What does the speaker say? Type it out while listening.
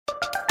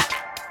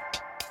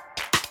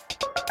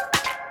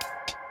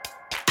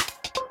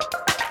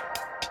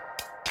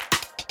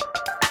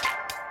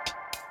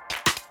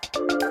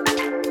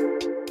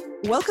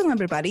Welcome,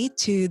 everybody,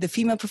 to the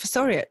Female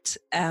Professoriate,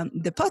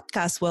 the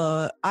podcast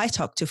where I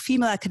talk to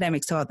female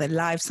academics about their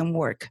lives and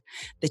work,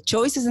 the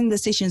choices and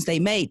decisions they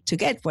made to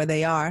get where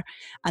they are,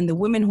 and the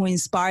women who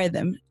inspire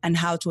them, and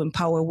how to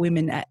empower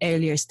women at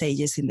earlier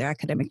stages in their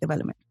academic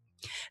development.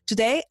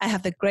 Today, I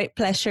have the great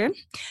pleasure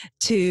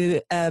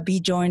to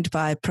be joined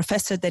by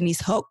Professor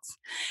Denise Hawkes.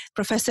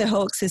 Professor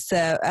Hawkes is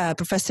a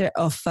professor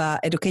of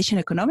education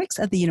economics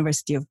at the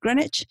University of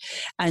Greenwich,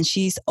 and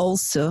she's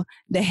also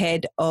the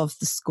head of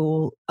the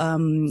school,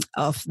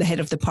 of the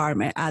head of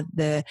department at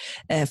the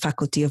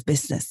Faculty of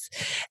Business.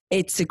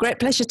 It's a great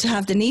pleasure to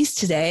have Denise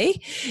today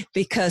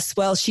because,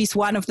 well, she's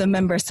one of the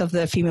members of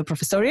the Female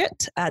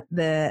Professoriate at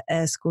the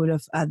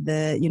at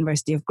the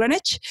University of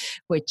Greenwich,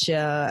 which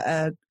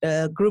a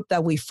group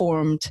that we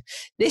formed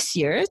this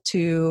year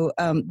to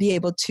be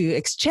able to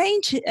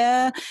exchange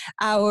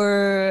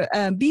our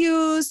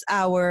views,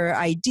 our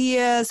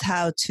ideas,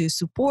 how to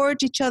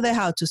support each other,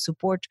 how to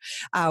support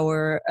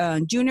our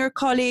junior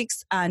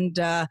colleagues. And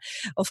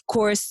of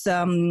course,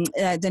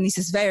 Denise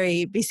is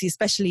very busy,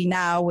 especially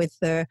now with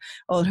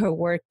all her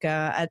work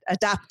at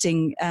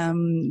adapting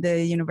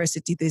the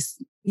university this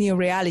new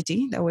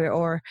reality that we're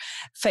all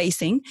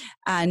facing,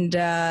 and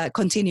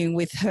continuing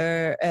with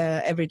her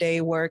everyday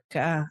work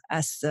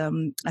as a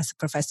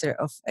professor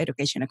of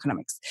education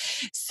economics.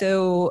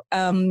 So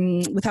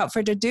without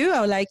further ado,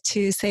 I would like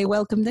to say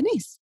welcome,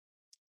 Denise.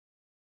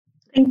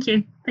 Thank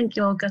you,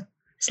 Olga.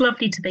 It's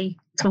lovely to be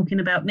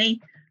talking about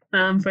me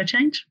for a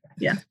change.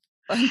 Yeah.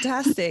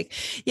 Fantastic.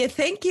 Yeah,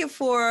 thank you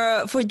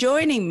for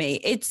joining me.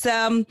 It's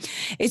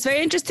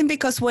very interesting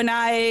because when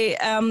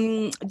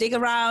I dig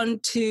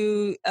around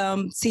to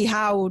see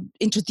how to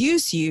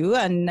introduce you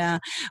and the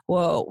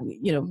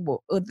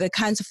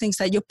kinds of things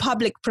that your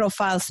public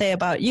profile say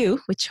about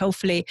you, which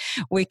hopefully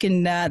we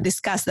can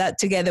discuss that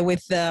together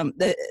with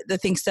the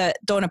things that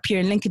don't appear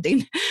in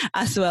LinkedIn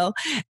as well.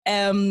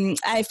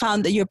 I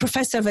found that you're a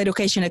professor of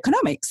education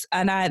economics,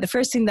 and the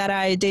first thing that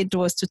I did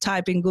was to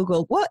type in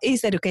Google, what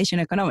is education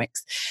economics?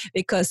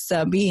 Because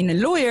being a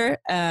lawyer,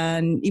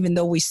 and even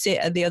though we sit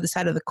at the other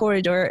side of the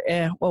corridor,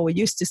 we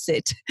used to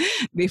sit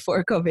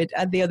before COVID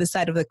at the other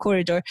side of the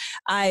corridor,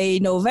 I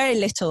know very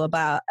little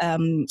about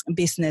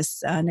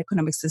business and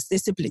economics as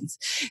disciplines.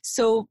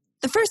 So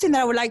the first thing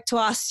that I would like to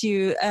ask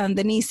you,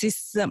 Denise,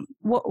 is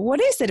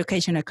what is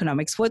education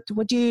economics? What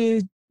do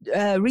you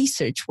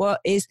research?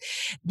 What is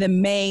the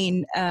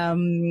main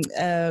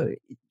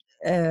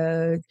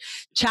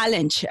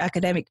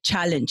academic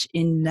challenge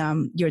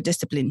in your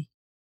discipline?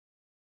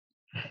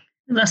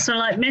 So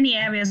like many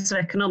areas of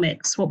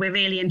economics, what we're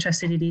really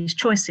interested in is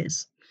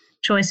choices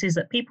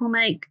that people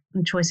make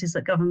and choices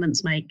that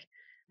governments make.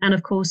 And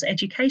of course,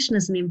 education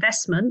as an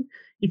investment,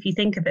 if you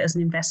think of it as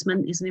an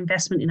investment, is an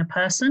investment in a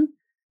person.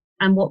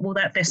 And what will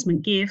that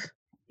investment give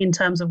in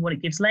terms of what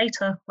it gives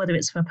later, whether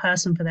it's for a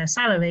person for their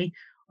salary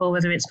or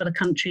whether it's for the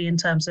country in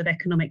terms of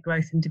economic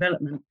growth and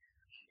development.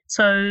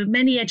 So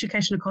many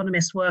education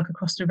economists work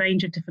across a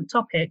range of different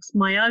topics.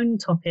 My own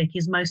topic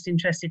is most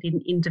interested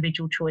in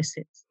individual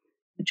choices.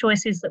 The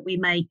choices that we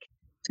make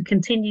to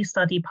continue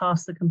study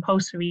past the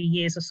compulsory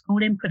years of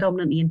schooling,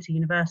 predominantly into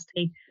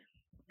university,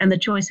 and the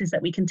choices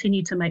that we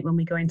continue to make when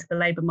we go into the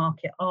labour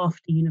market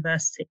after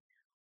university.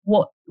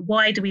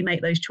 Why do we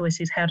make those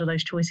choices? How do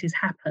those choices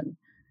happen?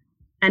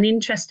 And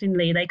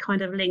interestingly, they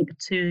kind of link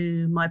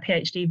to my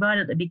PhD right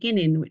at the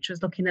beginning, which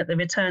was looking at the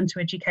return to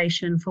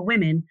education for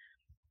women.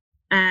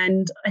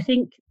 And I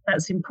think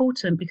that's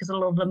important because a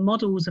lot of the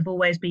models have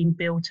always been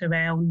built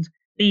around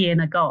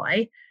being a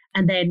guy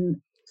and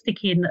then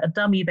sticking a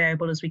dummy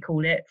variable, as we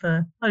call it,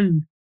 for,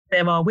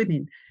 there are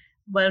women.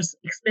 Whereas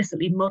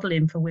explicitly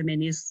modelling for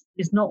women is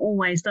not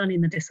always done in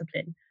the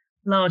discipline,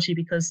 largely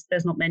because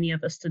there's not many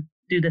of us to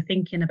do the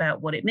thinking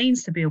about what it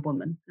means to be a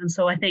woman. And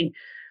so I think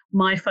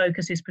my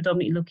focus is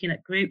predominantly looking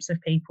at groups of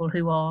people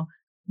who are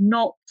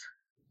not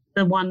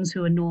the ones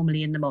who are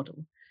normally in the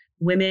model.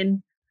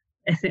 Women,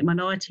 ethnic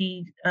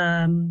minority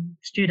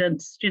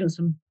students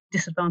from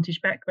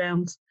disadvantaged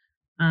backgrounds.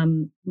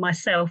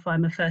 Myself,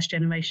 I'm a first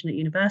generation at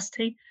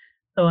university,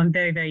 so I'm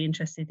very, very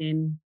interested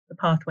in the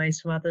pathways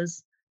for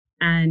others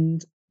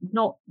and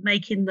not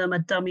making them a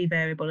dummy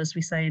variable, as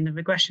we say in the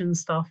regression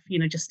stuff,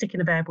 just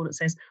sticking a variable that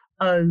says,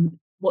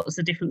 what's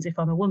the difference if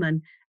I'm a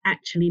woman,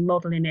 actually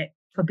modelling it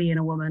for being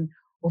a woman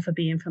or for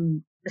being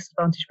from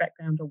disadvantaged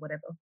background or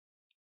whatever.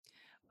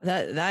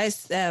 That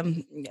is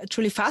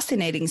truly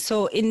fascinating.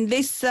 So in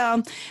this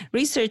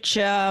research,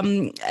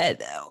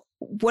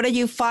 what are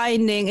you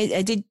finding?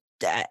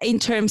 In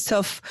terms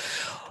of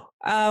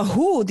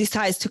who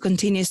decides to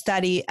continue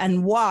study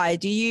and why?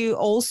 Do you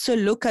also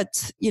look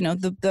at,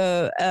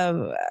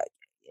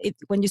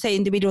 when you say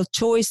individual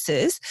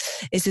choices,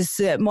 is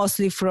this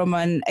mostly from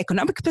an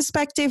economic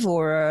perspective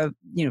or,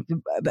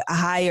 a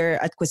higher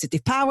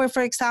acquisitive power,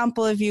 for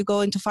example, if you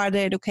go into further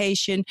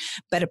education,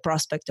 better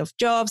prospect of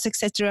jobs,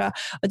 etc.?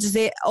 Or does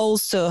it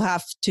also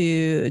have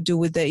to do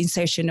with the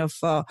insertion of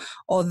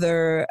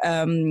other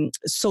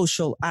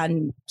social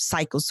and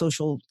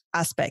psychosocial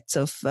aspects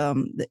of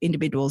the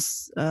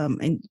individuals'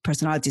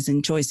 personalities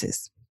and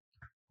choices?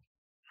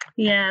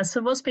 Yeah,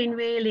 so what's been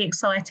really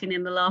exciting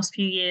in the last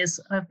few years,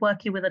 I'm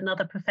working with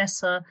another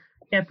professor,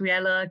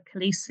 Gabriella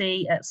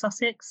Calisi at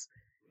Sussex,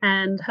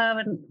 and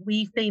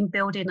we've been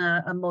building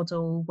a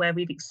model where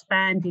we've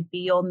expanded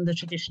beyond the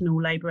traditional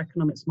labour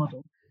economics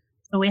model.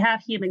 So we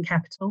have human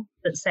capital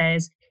that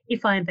says,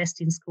 if I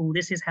invest in school,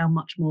 this is how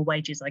much more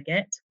wages I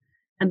get.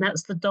 And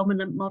that's the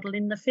dominant model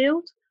in the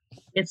field.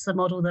 It's the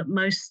model that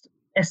most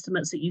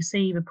estimates that you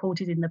see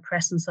reported in the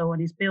press and so on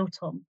is built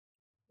on.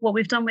 What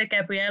we've done with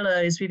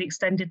Gabriella is we've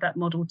extended that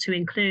model to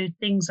include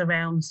things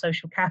around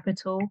social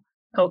capital,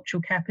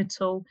 cultural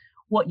capital,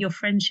 what your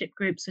friendship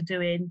groups are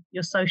doing,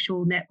 your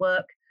social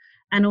network,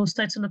 and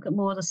also to look at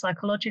more of the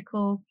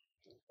psychological,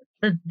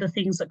 the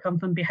things that come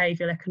from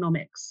behavioural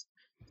economics.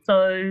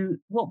 So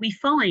what we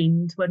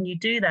find when you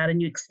do that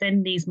and you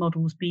extend these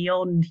models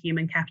beyond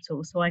human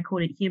capital, so I call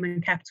it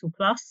human capital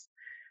plus,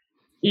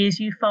 is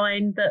you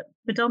find that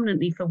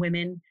predominantly for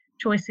women,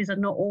 choices are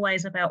not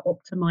always about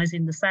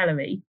optimising the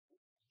salary,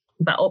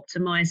 but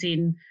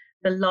optimizing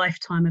the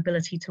lifetime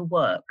ability to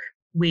work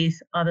with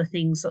other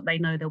things that they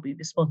know they'll be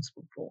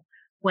responsible for,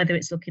 whether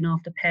it's looking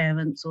after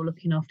parents or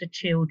looking after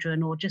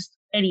children or just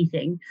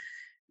anything.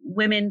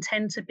 Women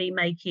tend to be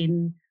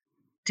making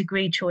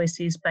degree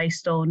choices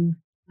based on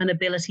an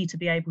ability to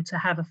be able to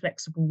have a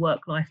flexible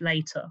work life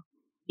later,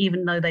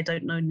 even though they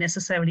don't know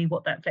necessarily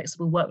what that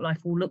flexible work life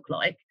will look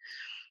like.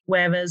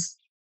 Whereas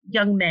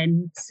young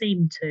men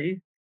seem to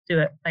do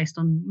it based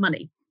on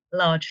money,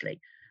 largely.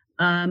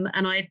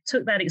 And I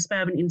took that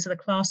experiment into the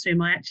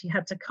classroom. I actually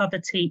had to cover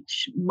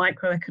teach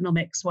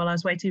microeconomics while I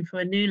was waiting for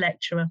a new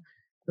lecturer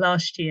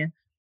last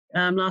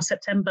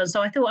September.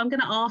 So I thought, I'm going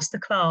to ask the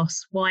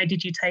class, why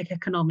did you take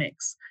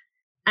economics?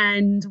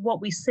 And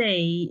what we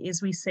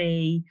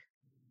see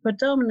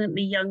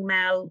predominantly young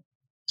male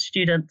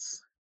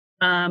students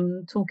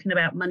talking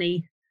about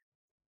money,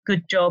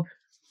 good job,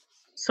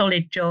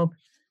 solid job.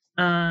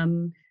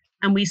 And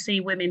we see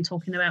women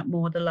talking about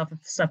more the love of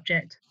the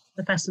subject,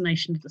 the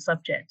fascination of the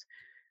subject.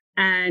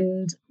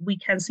 And we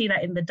can see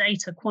that in the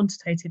data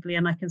quantitatively,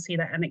 and I can see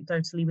that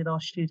anecdotally with our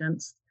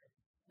students.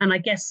 And I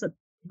guess that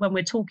when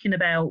we're talking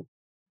about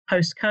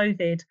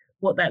post-COVID,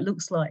 what that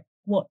looks like,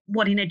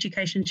 what in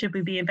education should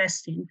we be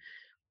investing,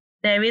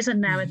 there is a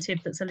narrative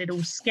that's a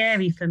little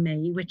scary for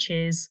me, which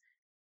is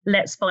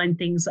let's find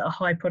things that are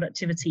high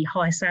productivity,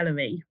 high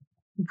salary.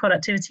 And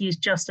productivity is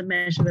just a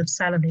measure of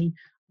salary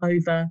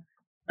over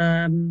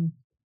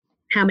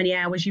how many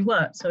hours you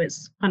work. So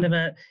it's kind of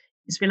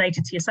it's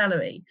related to your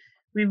salary.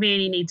 We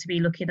really need to be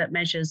looking at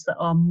measures that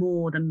are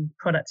more than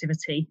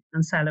productivity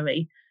and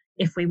salary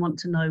if we want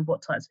to know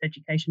what types of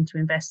education to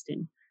invest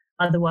in.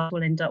 Otherwise,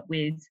 we'll end up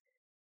with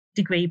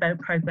degree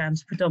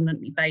programs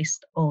predominantly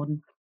based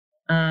on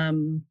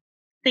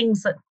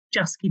things that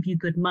just give you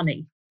good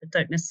money, but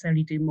don't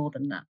necessarily do more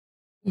than that.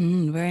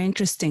 Very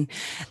interesting.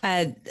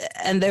 And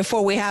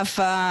therefore we have,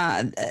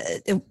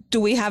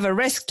 do we have a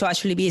risk to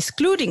actually be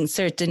excluding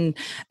certain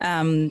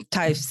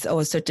types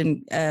or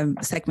certain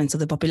segments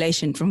of the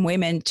population, from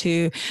women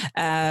to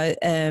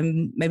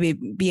maybe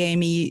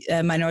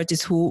BAME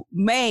minorities who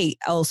may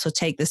also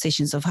take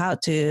decisions of how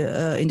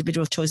to,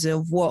 individual choices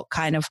of what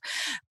kind of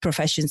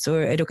professions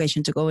or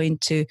education to go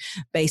into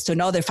based on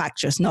other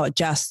factors, not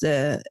just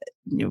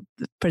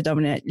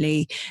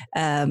predominantly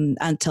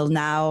until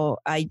now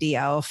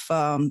idea of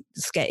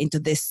let's get into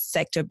this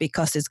sector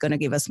because it's going to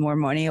give us more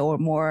money or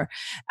more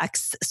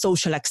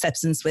social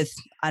acceptance with,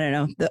 I don't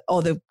know, the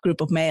other group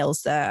of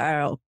males that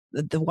are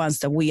the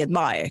ones that we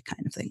admire,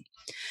 kind of thing.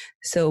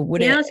 So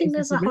I think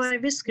there's a high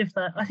risk of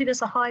that. I think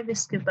there's a high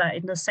risk of that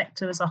in the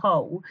sector as a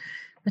whole,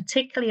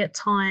 particularly at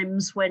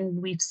times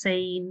when we've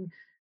seen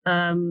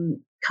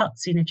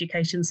cuts in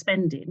education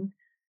spending.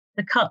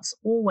 The cuts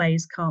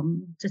always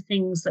come to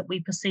things that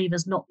we perceive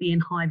as not being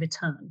high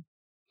return.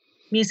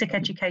 Music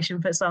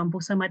education, for example.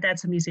 So my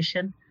dad's a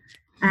musician,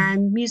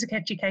 and music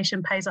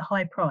education pays a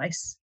high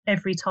price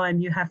every time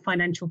you have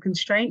financial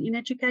constraint in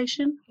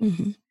education.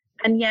 Mm-hmm.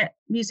 And yet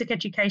music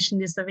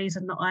education is the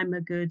reason that I'm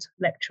a good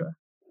lecturer.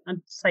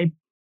 And say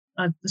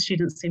the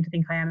students seem to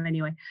think I am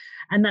anyway.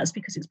 And that's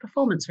because it's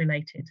performance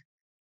related.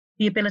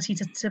 The ability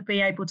to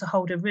be able to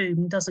hold a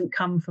room doesn't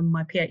come from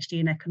my PhD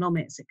in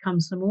economics. It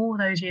comes from all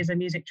those years of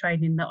music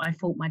training that I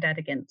fought my dad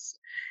against.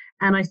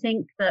 And I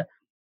think that,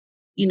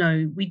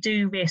 we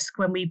do risk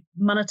when we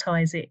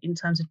monetize it in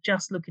terms of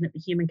just looking at the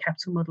human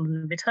capital model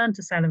and the return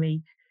to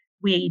salary,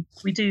 we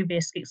do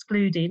risk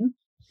excluding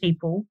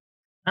people.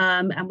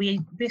 And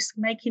we risk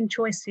making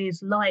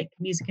choices like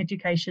music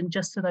education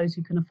just to those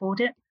who can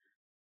afford it,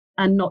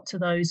 and not to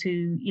those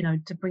who,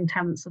 to bring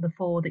talents to the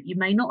fore that you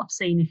may not have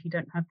seen if you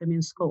don't have them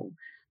in school.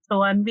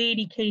 So I'm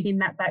really keen in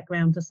that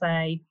background to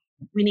say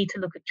we need to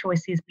look at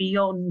choices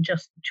beyond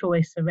just the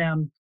choice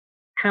around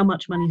how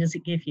much money does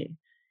it give you.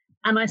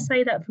 And I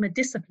say that from a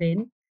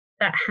discipline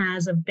that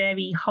has a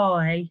very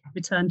high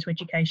return to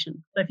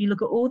education. So if you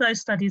look at all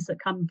those studies that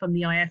come from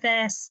the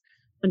IFS,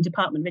 from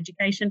Department of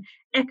Education,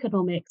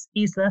 economics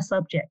is the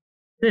subject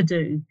to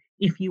do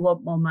if you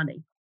want more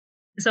money.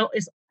 So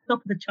it's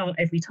top of the chart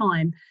every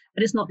time,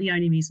 but it's not the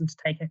only reason to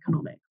take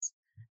economics.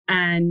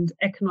 And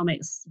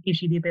economics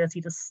gives you the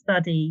ability to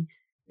study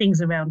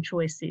things around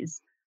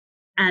choices.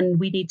 And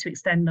we need to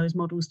extend those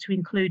models to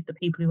include the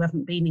people who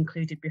haven't been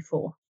included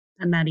before.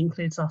 And that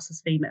includes us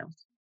as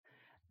females.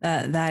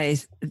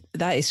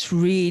 That is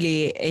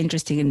really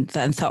interesting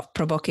and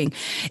thought-provoking.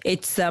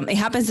 It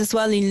happens as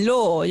well in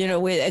law.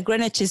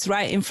 Greenwich is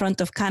right in front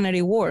of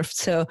Canary Wharf.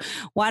 So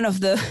one of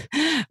the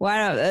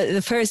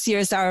first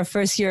years, our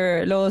first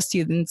year law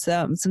students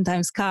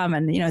sometimes come,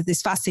 and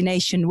this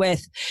fascination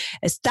with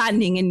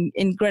standing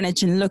in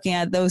Greenwich and looking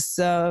at those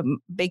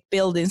big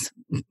buildings.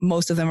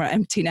 Most of them are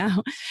empty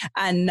now,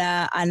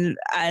 and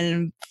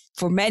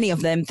for many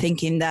of them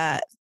thinking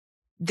that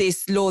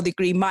this law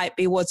degree might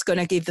be what's going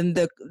to give them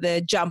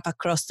the jump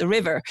across the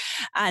river.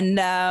 And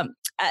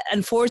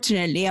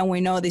unfortunately, and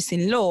we know this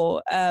in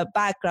law, the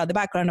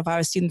background of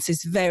our students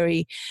is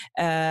very,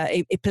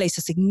 it plays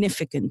a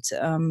significant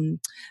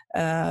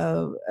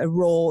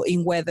role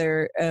in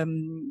whether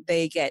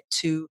they get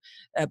to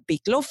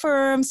big law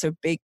firms or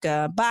big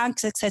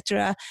banks,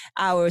 etc.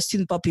 Our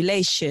student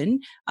population,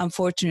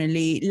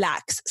 unfortunately,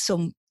 lacks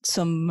some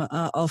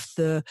of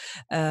the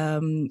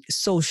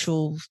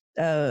social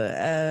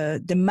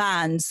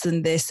demands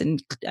and this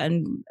and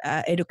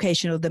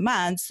educational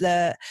demands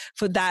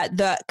for that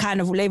the kind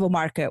of labor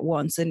market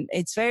wants. And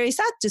it's very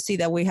sad to see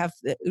that we have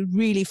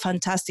really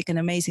fantastic and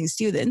amazing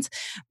students,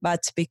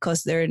 but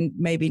because they're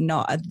maybe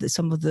not at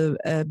some of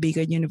the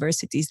bigger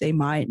universities, they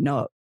might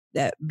not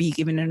be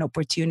given an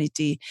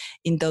opportunity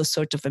in those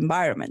sort of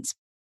environments,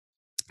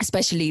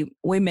 especially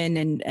women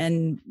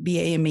and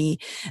BAME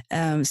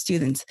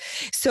students.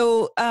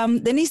 So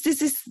Denise,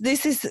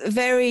 this is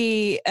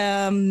very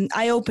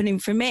eye-opening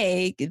for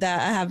me,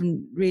 that I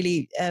haven't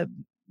really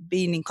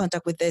been in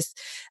contact with this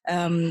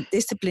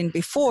discipline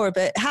before.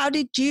 But how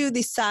did you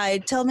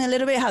decide? Tell me a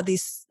little bit how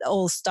this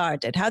all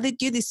started. How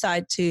did you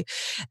decide to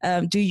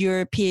do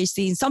your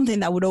PhD in something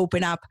that would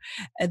open up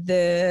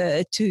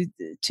to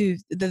the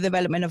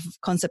development of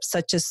concepts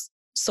such as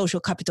social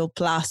capital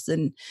plus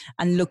and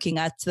looking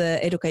at the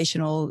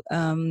educational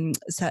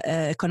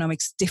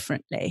economics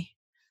differently?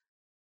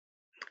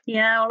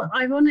 Yeah, well,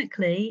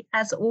 ironically,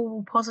 as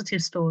all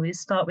positive stories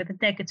start with a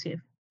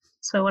negative.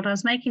 So when I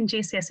was making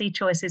GCSE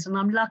choices, and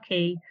I'm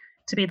lucky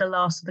to be the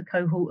last of the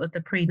cohort of the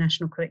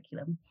pre-national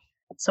curriculum,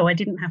 so I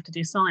didn't have to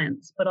do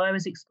science, but I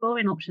was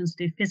exploring options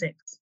to do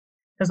physics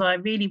because I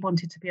really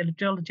wanted to be a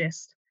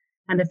geologist.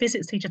 And the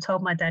physics teacher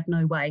told my dad,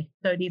 no way,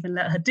 don't even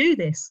let her do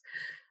this.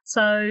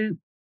 So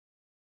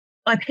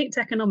I picked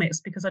economics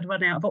because I'd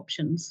run out of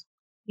options.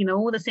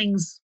 All the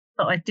things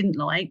that I didn't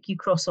like, you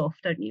cross off,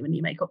 don't you, when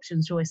you make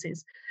options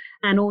choices.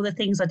 And all the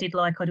things I did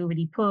like, I'd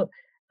already put,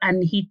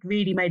 and he'd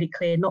really made it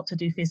clear not to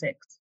do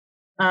physics.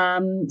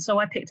 So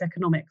I picked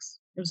economics.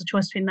 It was a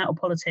choice between that or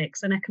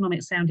politics, and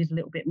economics sounded a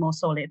little bit more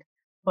solid.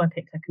 So I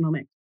picked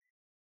economics.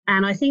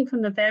 And I think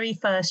from the very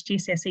first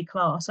GCSE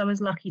class, I was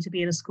lucky to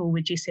be in a school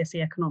with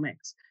GCSE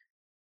economics.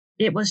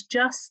 It was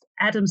just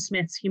Adam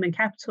Smith's human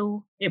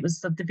capital. It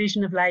was the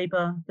division of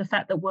labour. The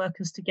fact that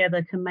workers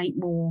together can make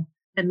more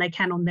than they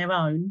can on their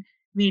own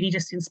really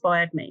just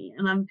inspired me.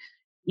 And I'm,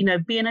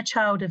 being a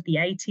child of the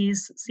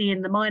 80s,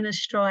 seeing the miners'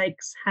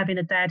 strikes, having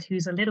a dad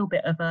who's a little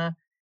bit of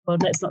well,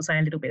 let's not say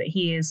a little bit,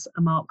 he is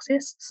a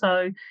Marxist.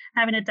 So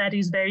having a dad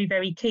who's very,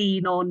 very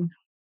keen on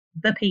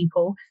the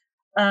people,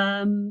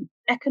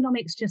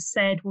 economics just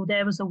said, well,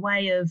 there was a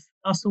way of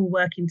us all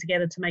working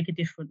together to make a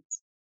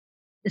difference.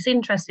 It's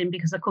interesting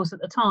because, of course, at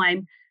the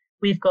time,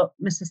 we've got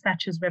Mrs.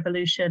 Thatcher's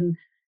revolution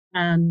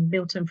and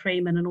Milton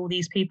Friedman and all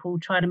these people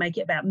trying to make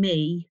it about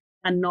me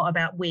and not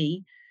about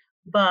we.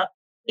 But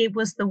it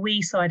was the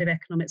we side of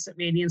economics that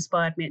really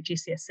inspired me at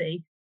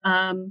GCSE.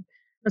 And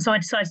so I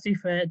decided to do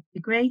for a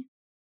degree.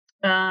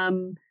 I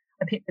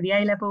picked for the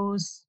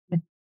A-levels, I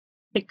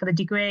picked for the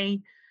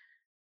degree.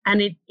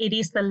 And it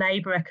is the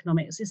labour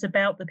economics. It's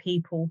about the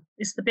people.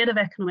 It's the bit of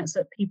economics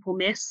that people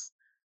miss.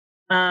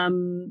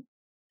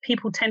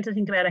 People tend to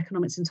think about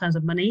economics in terms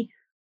of money.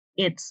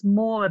 It's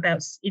more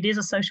about, it is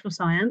a social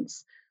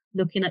science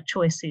looking at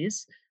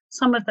choices.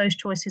 Some of those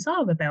choices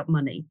are about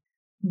money,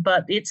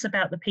 but it's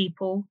about the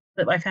people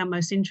that I found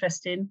most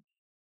interesting.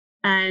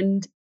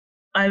 And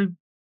I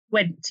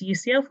went to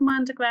UCL for my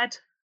undergrad,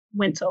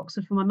 went to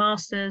Oxford for my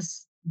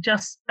master's,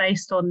 just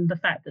based on the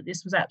fact that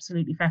this was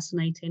absolutely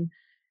fascinating.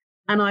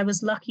 And I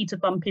was lucky to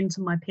bump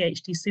into my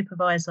PhD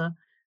supervisor.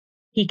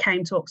 He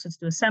came to Oxford to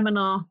do a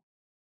seminar.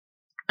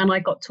 And I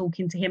got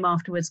talking to him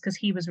afterwards because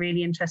he was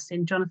really interested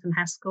in Jonathan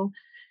Haskell.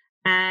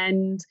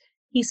 And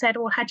he said,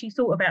 well, had you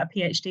thought about a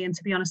PhD? And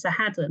to be honest, I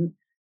hadn't.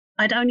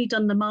 I'd only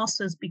done the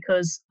master's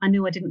because I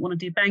knew I didn't want to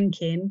do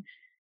banking.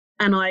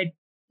 And I'd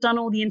done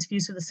all the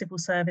interviews for the civil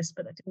service,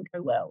 but it didn't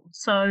go well.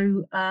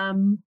 So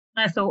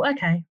I thought,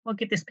 okay, I'll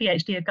give this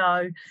PhD a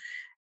go.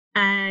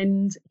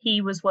 And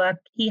he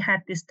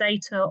had this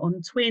data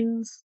on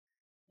twins,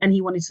 and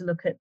he wanted to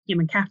look at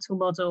human capital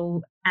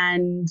model,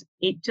 and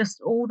it just,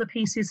 all the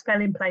pieces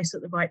fell in place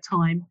at the right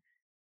time.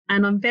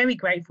 And I'm very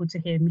grateful to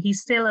him.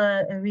 He's still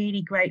a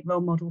really great role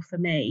model for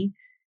me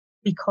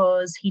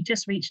because he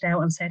just reached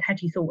out and said,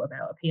 had you thought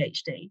about a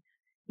PhD?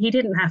 he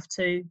didn't have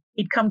to.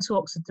 He'd come to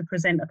Oxford to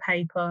present a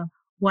paper.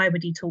 Why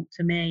would he talk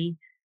to me?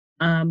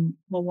 Well,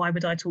 why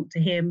would I talk to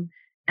him?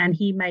 And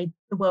he made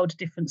the world of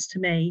difference to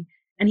me.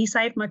 And he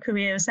saved my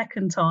career a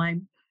second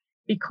time,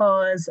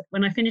 because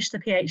when I finished the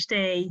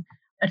PhD,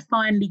 I'd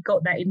finally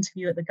got that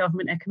interview at the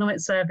Government Economic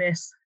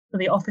Service for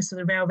the Office of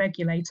the Rail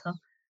Regulator.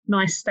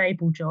 Nice,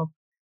 stable job.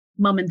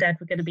 Mum and Dad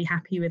were going to be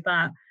happy with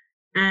that.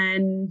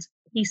 And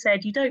he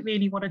said, "You don't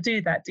really want to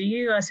do that, do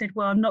you?" I said,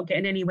 "Well, I'm not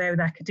getting anywhere with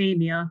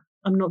academia.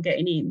 I'm not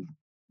getting in."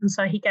 And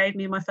so he gave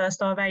me my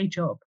first RA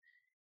job.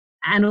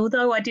 And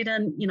although I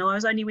didn't, I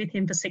was only with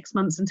him for 6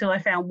 months until I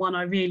found one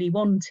I really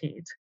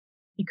wanted,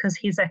 because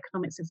his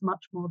economics is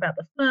much more about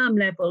the firm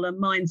level and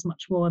mine's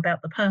much more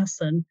about the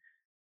person.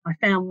 I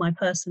found my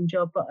person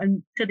job, but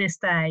to this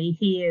day,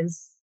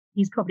 he's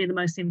probably the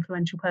most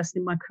influential person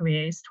in my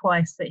career. It's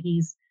twice that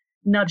he's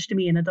nudged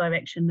me in a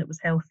direction that was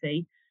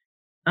healthy.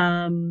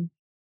 And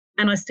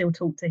I still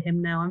talk to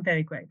him now. I'm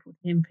very grateful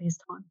to him for his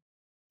time.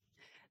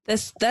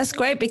 That's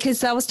great,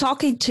 because I was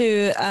talking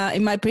to,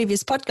 in my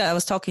previous podcast, I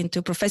was talking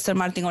to Professor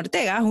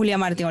Julia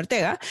Martin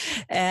Ortega,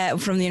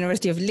 from the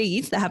University of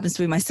Leeds. That happens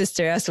to be my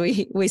sister, as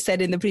we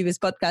said in the previous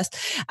podcast.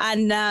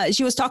 And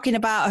she was talking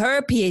about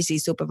her PhD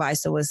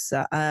supervisor was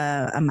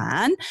a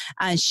man.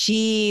 And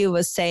she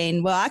was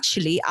saying, well,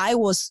 actually, I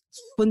was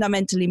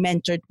fundamentally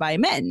mentored by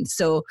men.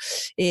 So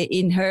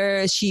in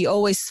her, she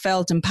always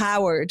felt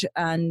empowered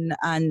and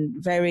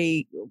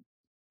very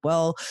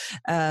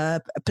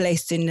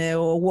placed in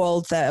a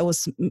world that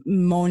was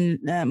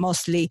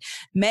mostly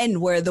men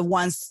were the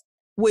ones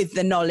with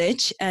the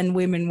knowledge and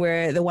women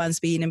were the ones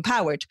being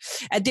empowered.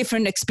 A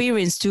different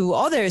experience to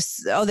other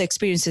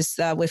experiences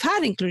that we've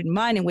had, including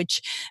mine, in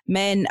which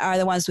men are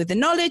the ones with the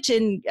knowledge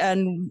and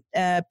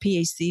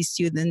PhD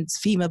students,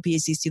 female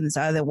PhD students,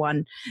 are the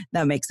one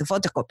that makes the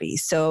photocopy.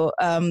 So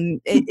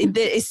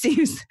it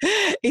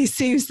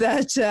seems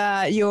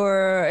that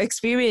your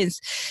experience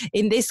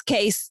in this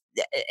case,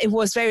 it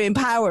was very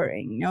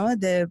empowering,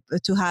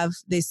 to have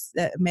this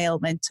male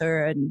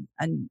mentor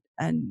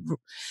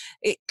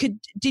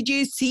did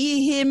you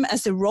see him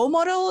as a role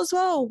model as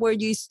well? Were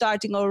you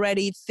starting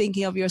already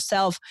thinking of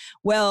yourself,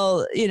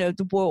 well,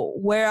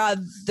 where are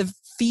the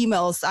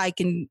females I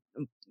can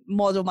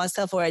model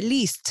myself, or at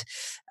least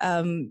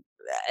in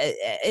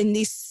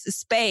this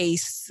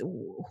space,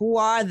 who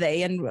are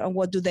they and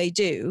what do they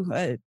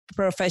do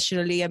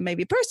professionally and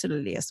maybe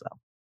personally as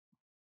well?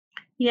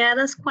 Yeah,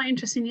 that's quite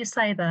interesting you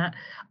say that.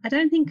 I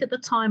don't think at the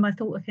time I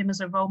thought of him as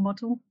a role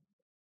model.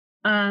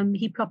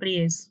 He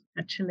probably is,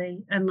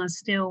 actually. And I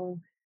still,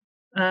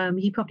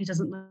 he probably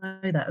doesn't know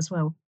that as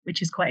well,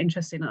 which is quite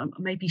interesting. I'll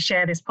maybe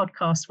share this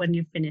podcast when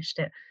you've finished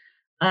it.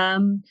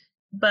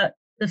 But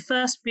the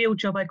first real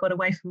job I got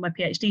away from my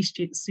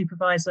PhD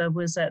supervisor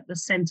was at the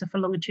Centre for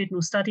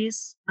Longitudinal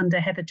Studies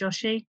under Heather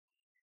Joshi.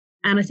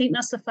 And I think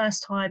that's the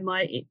first time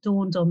it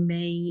dawned on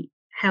me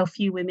how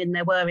few women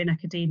there were in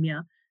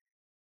academia.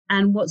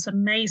 And what's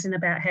amazing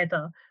about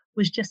Heather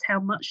was just how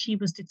much she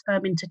was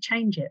determined to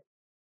change it.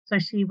 So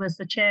she was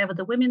the chair of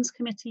the Women's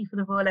Committee for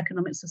the Royal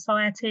Economic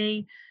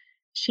Society.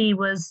 She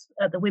was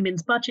at the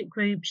Women's Budget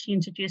Group. She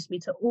introduced me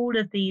to all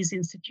of these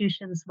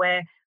institutions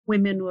where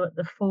women were at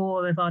the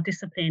fore of our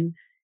discipline.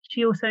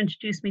 She also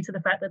introduced me to the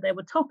fact that there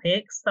were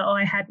topics that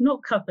I had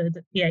not covered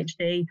at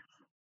PhD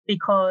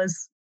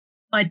because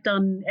I'd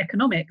done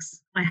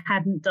economics. I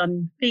hadn't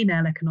done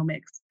female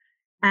economics.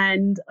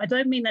 And I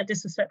don't mean that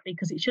disrespectfully,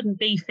 because it shouldn't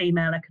be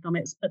female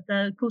economics, but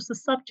of course the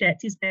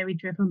subject is very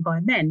driven by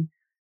men.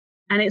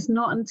 And it's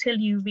not until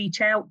you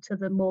reach out to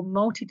the more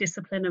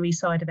multidisciplinary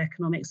side of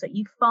economics that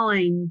you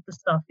find the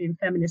stuff in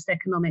feminist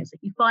economics,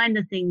 that you find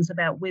the things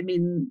about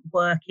women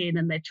working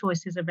and their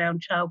choices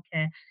around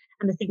childcare,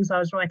 and the things I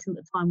was writing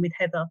at the time with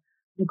Heather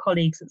and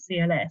colleagues at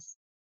CLS.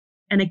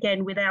 And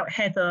again, without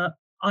Heather,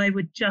 I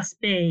would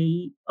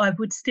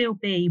still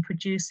be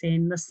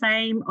producing the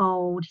same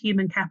old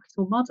human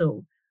capital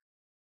model,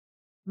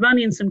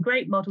 running some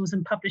great models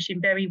and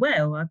publishing very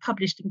well. I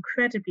published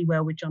incredibly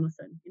well with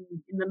Jonathan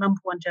in the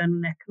 #1 journal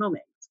in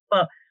economics,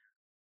 but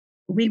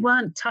we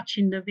weren't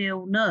touching the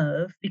real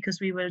nerve because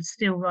we were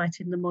still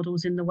writing the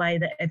models in the way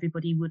that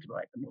everybody would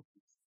write the models.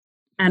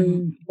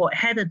 And what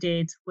Heather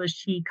did was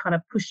she kind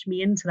of pushed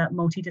me into that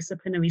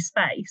multidisciplinary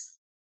space.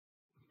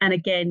 And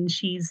again,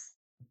 she's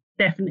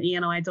definitely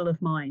an idol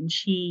of mine.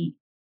 She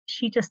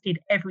just did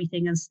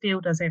everything and still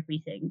does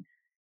everything.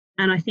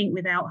 And I think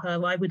without her,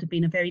 I would have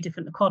been a very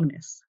different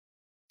economist.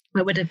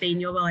 I would have been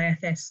your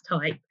IFS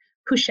type,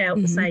 push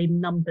out the same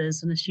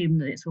numbers and assume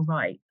that it's all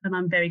right. And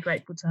I'm very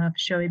grateful to her for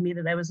showing me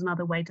that there was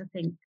another way to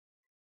think.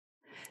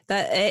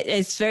 That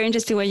it's very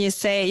interesting when you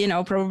say,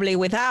 probably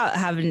without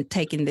having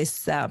taken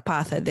this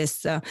path,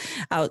 this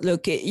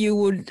outlook, you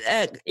would,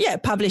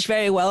 publish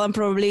very well and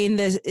probably in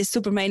the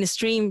super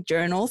mainstream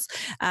journals,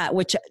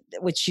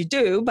 which you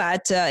do,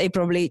 but it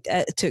probably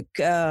took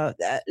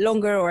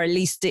longer, or at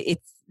least it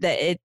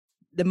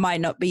there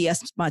might not be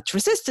as much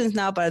resistance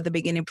now, but at the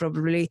beginning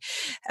probably,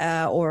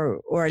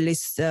 or at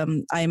least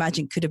I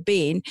imagine could have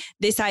been,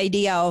 this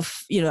idea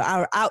of,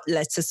 our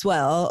outlets as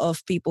well,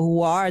 of people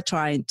who are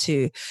trying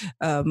to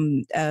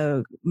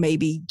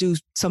maybe do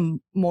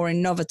some more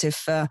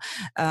innovative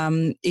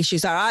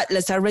issues. Our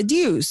outlets are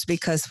reduced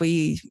because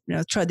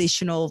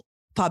traditional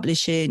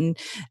publishing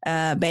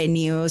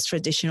venues,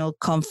 traditional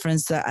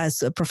conference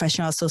as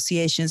professional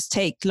associations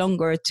take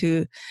longer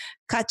to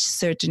catch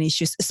certain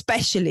issues,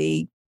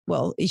 especially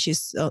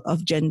issues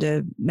of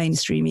gender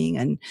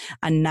mainstreaming,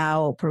 and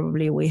now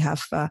probably we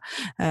have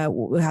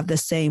the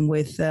same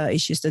with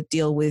issues that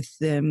deal with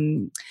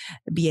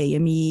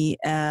BAME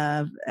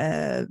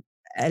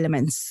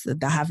elements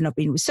that have not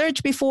been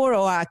researched before,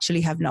 or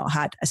actually have not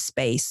had a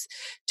space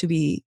to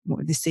be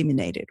more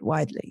disseminated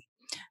widely.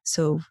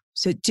 So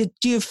do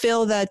you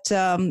feel that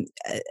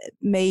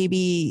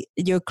maybe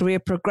your career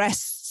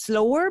progressed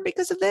slower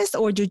because of this,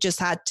 or you just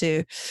had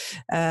to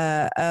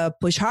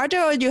push harder,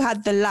 or you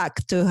had the luck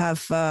to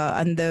have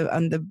and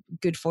the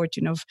good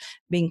fortune of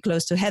being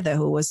close to Heather,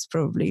 who was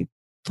probably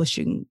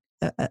pushing?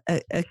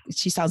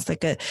 She sounds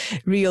like a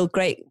real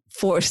great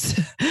force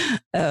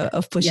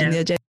of pushing the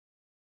agenda.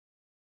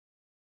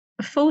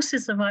 Force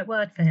is the right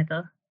word for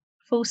Heather.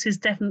 Force is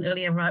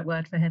definitely a right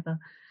word for Heather.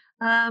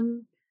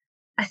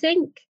 I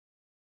think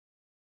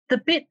the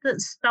bit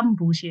that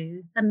stumbles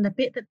you and the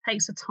bit that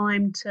takes a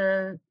time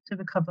to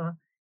recover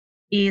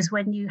is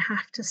when you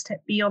have to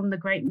step beyond the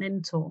great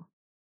mentor.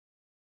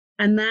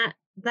 And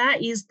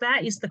that is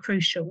the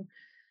crucial.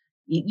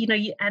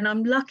 And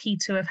I'm lucky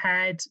to have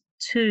had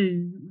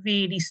two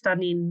really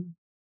stunning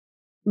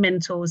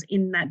mentors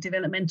in that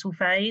developmental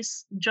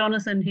phase.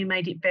 Jonathan, who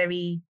made it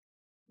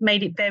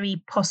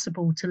very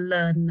possible to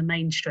learn the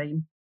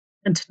mainstream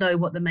and to know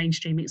what the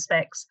mainstream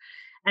expects.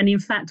 And in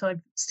fact, I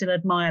still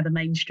admire the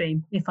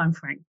mainstream, if I'm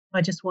frank.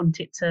 I just want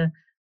it to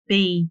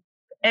be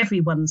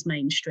everyone's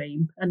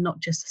mainstream and not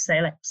just a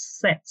select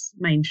set's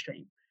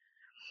mainstream.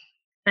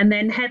 And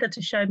then Heather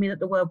to show me that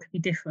the world could be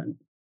different.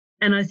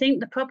 And I think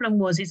the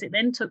problem is it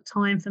then took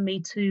time for me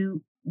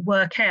to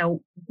work out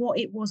what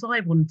it was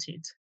I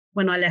wanted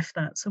when I left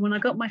that. So when I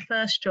got my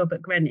first job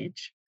at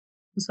Greenwich,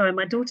 sorry,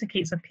 my daughter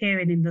keeps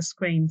appearing in the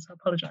screen, so I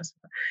apologise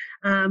for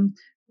that.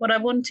 What I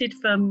wanted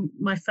from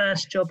my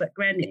first job at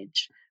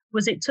Greenwich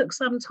was it took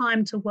some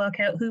time to work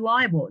out who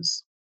I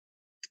was.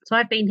 So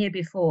I've been here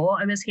before.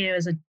 I was here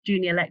as a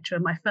junior lecturer.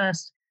 My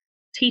first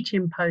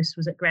teaching post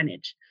was at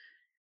Greenwich.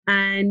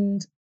 And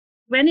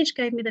Greenwich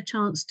gave me the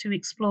chance to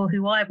explore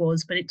who I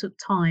was, but it took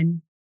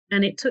time.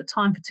 And it took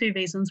time for two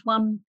reasons.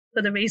 One,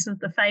 for the reason of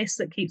the face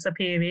that keeps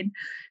appearing,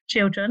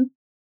 children.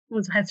 I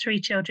had 3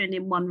 children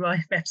in one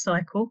ref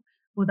cycle,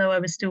 although I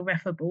was still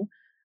referable.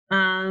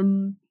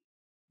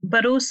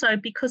 But also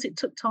because it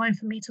took time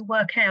for me to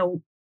work out,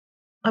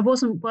 I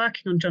wasn't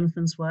working on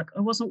Jonathan's work. I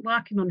wasn't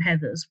working on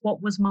Heather's.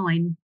 What was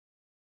mine?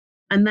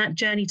 And that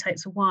journey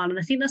takes a while. And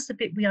I think that's the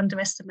bit we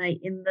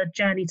underestimate in the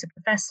journey to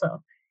professor.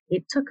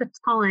 It took a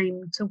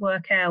time to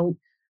work out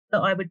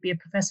that I would be a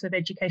professor of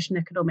education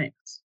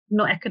economics,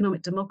 not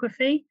economic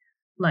demography,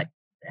 like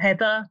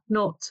Heather,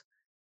 not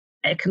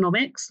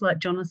economics, like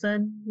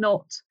Jonathan,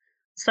 not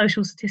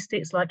social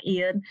statistics, like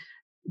Ian.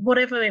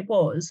 Whatever it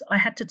was, I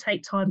had to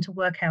take time to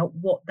work out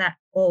what that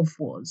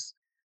was.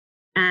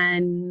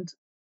 And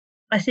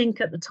I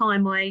think at the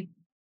time I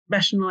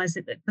rationalised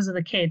it because of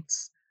the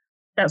kids.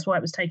 That's why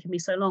it was taking me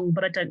so long,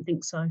 but I don't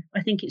think so.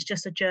 I think it's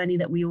just a journey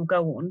that we all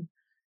go on,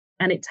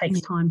 and it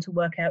takes time to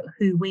work out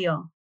who we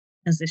are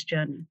as this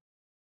journey.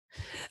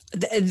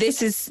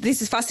 This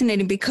is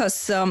fascinating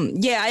because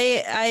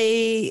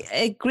I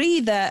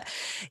agree that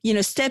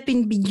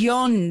stepping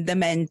beyond the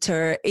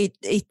mentor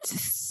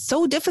it's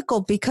so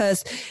difficult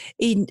because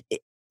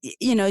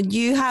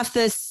you have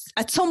this,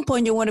 at some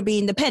point you want to be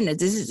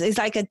independent. It's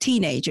like a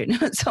teenager.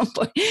 At some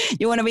point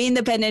you want to be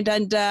independent,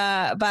 and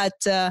but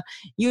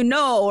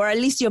or at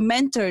least your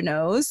mentor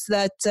knows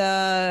that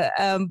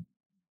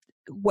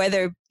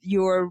whether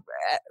you're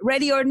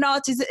ready or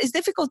not is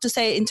difficult to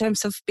say in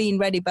terms of being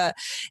ready. But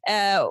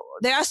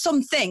there are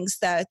some things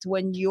that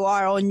when you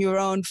are on your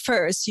own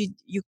first,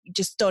 you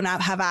just don't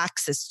have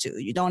access to.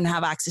 You don't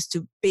have access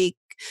to big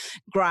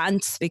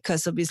grants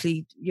because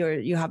obviously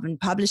you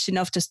haven't published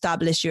enough to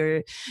establish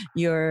your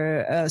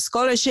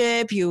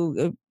scholarship.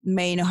 You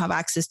may not have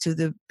access to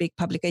the big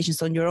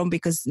publications on your own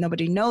because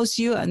nobody knows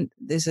you, and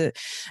there's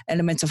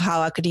elements of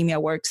how academia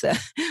works that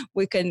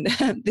we can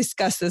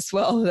discuss as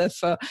well, of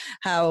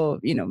how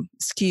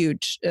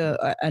skewed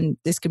and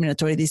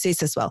discriminatory this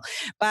is as well.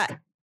 But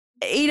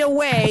in a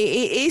way,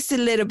 it is a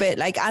little bit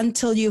like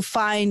until you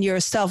find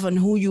yourself and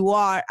who you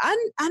are.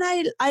 And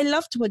I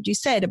loved what you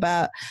said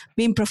about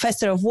being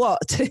professor of what.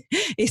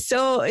 It's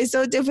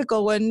so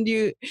difficult when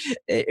you,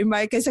 in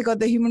my case, I got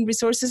the human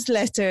resources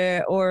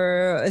letter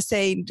or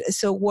saying,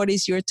 so what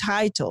is your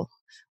title?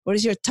 what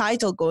is your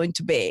title going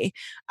to be?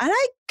 And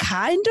I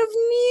kind of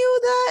knew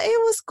that it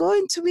was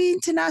going to be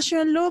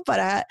international law,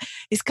 but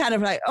it's kind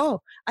of like,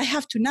 oh, I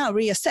have to now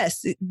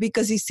reassess it,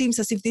 because it seems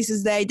as if this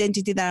is the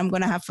identity that I'm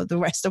going to have for the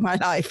rest of my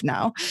life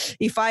now.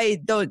 If I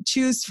don't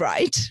choose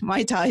right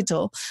my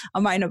title, I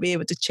might not be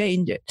able to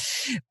change it.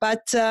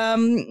 But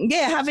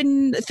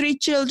having 3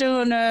 children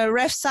on a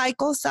ref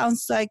cycle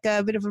sounds like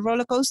a bit of a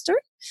roller coaster.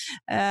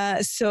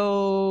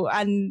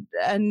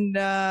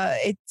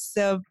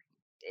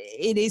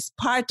 It is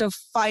part of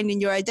finding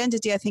your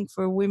identity. I think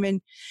for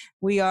women,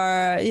 we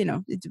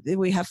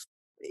have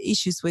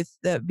issues with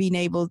being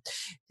able,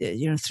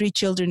 3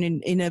 children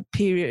in a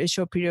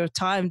short period of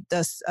time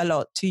does a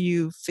lot to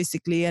you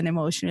physically and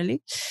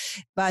emotionally,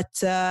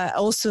 but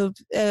also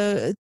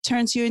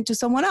turns you into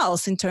someone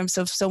else in terms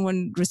of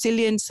someone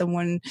resilient,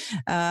 someone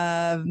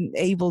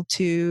able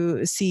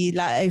to see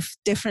life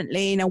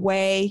differently in a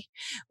way,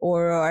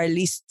 or at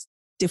least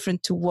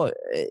different to what,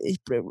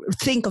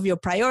 think of your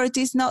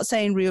priorities, not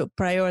saying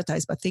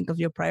prioritize, but think of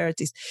your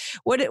priorities.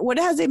 What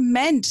has it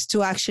meant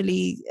to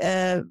actually,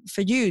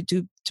 for you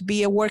to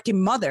be a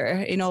working mother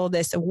in all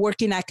this,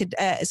 an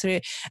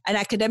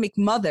academic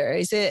mother?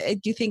 Is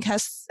it, do you think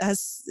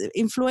has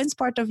influenced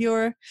part of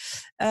your,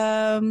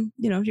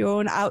 your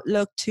own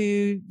outlook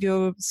to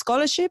your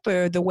scholarship,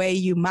 or the way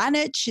you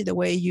manage, the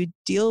way you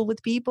deal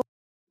with people?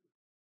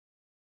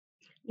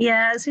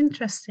 Yeah, it's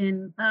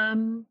interesting.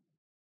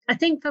 I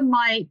think from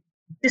my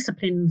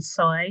discipline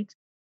side,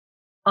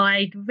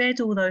 I'd read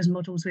all those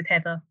models with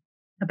Heather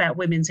about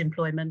women's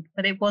employment,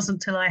 but it wasn't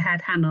until I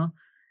had Hannah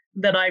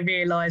that I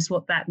realised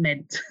what that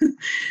meant.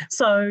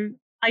 So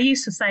I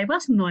used to say, well,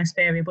 that's a nice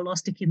variable, I'll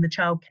stick in the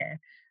childcare.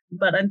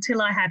 But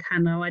until I had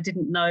Hannah, I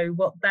didn't know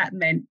what that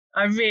meant.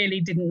 I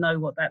really didn't know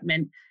what that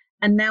meant.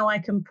 And now I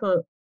can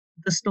put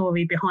the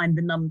story behind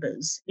the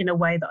numbers in a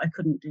way that I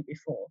couldn't do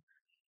before.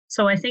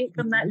 So I think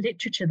from that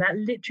literature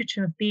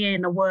of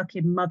being a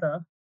working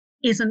mother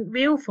isn't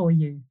real for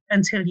you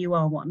until you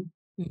are one.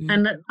 Mm-hmm.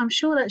 And I'm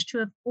sure that's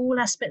true of all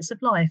aspects of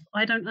life.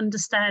 I don't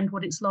understand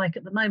what it's like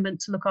at the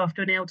moment to look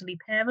after an elderly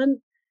parent.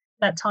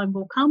 That time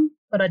will come,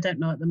 but I don't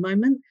know at the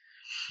moment.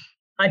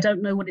 I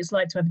don't know what it's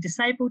like to have a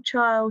disabled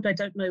child. I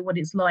don't know what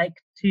it's like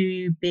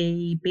to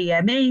be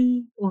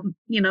BME, or,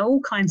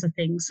 all kinds of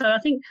things. So I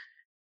think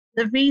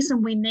the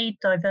reason we need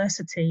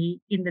diversity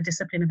in the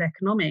discipline of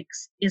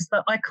economics is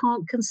that I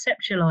can't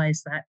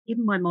conceptualize that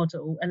in my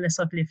model unless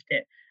I've lived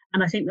it.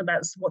 And I think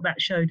that's what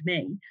that showed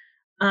me.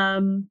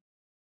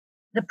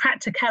 The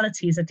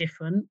practicalities are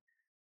different.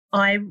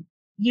 I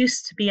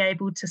used to be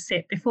able to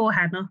sit before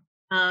Hannah.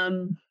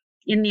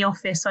 In the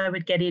office, I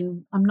would get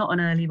in. I'm not an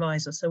early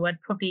riser, so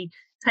I'd probably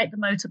take the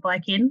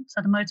motorbike in.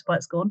 So the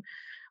motorbike's gone.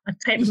 I'd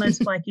take the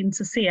motorbike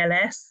into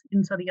CLS,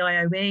 into the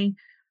IOE,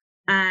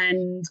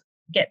 and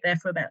get there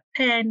for about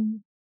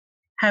 10,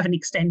 have an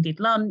extended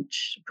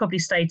lunch, probably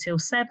stay till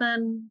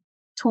 7,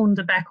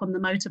 taunder back on the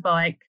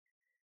motorbike.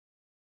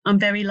 I'm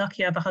very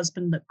lucky I have a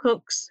husband that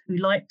cooks, who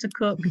likes to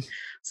cook.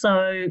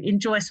 So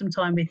enjoy some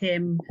time with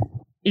him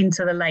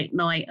into the late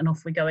night, and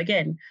off we go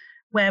again.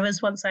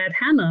 Whereas once I had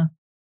Hannah,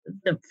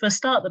 for a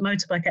start, the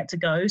motorbike had to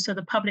go. So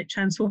the public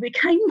transport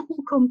became more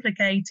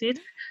complicated.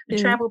 The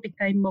travel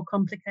became more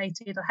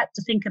complicated. I had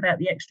to think about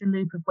the extra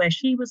loop of where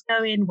she was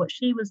going, what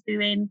she was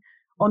doing,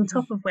 on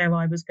top of where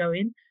I was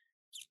going.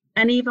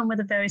 And even with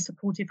a very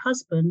supportive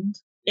husband,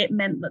 it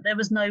meant that there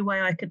was no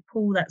way I could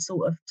pull that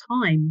sort of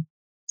time.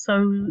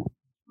 So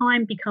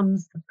time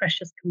becomes the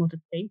precious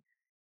commodity.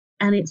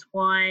 And it's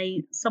why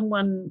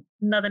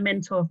another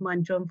mentor of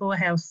mine, John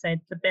Vorhaus,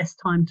 said the best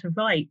time to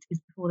write is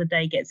before the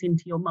day gets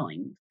into your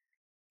mind.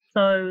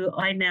 So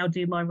I now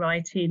do my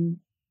writing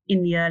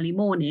in the early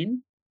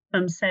morning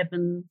from 6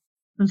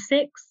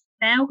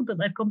 now that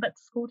they've gone back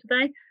to school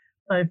today.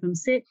 So from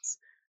 6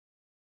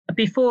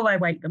 before I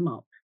wake them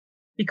up.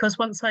 Because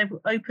once I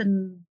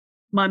open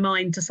my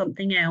mind to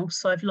something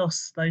else, I've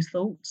lost those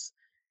thoughts.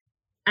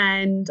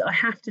 And I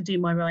have to do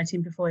my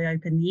writing before I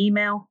open the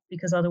email,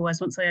 because otherwise,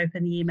 once I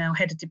open the email,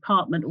 head of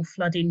department will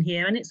flood in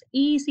here. And it's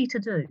easy to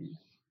do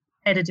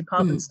head of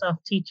department stuff,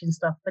 teaching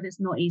stuff, but it's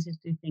not easy to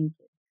do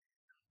thinking.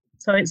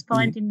 So it's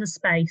finding the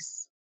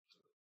space.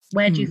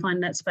 Where do you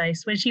find that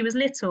space? When she was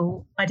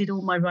little, I did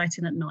all my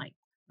writing at night.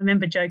 I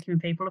remember joking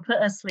with people, I put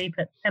her to sleep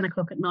at 10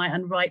 o'clock at night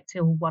and write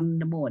till 1 in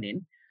the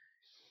morning,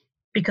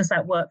 because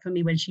that worked for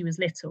me when she was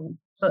little.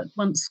 But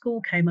once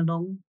school came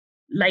along,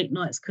 late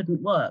nights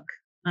couldn't work.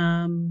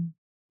 And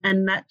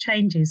that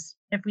changes.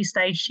 Every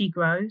stage she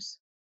grows.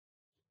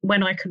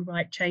 When I can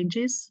write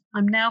changes.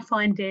 I'm now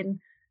finding,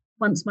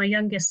 once my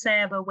youngest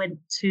Sarah went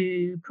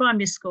to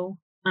primary school,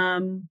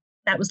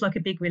 that was like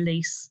a big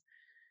release.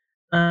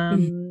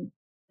 And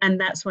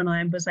that's when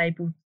I was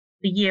able,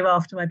 the year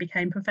after I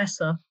became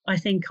professor, I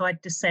think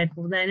I'd just said,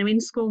 well, then I'm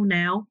in school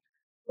now.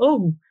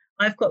 Oh,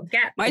 I've got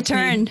gaps. My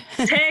turn.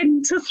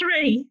 10 till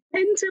 3.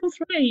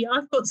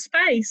 I've got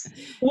space.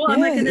 What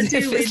am I going to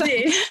do with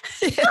this?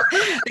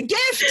 A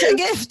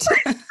gift.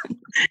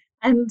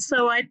 And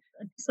so I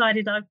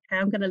decided, okay,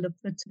 I'm going to look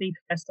to be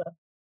professor,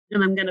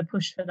 and I'm going to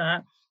push for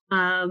that.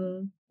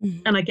 And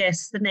I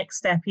guess the next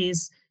step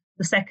is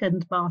the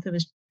second, Martha,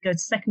 was go to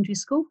secondary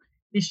school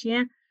this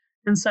year.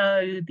 And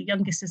so the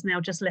youngest is now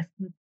just left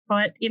in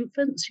the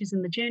infants. She's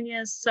in the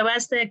juniors. So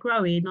as they're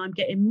growing, I'm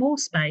getting more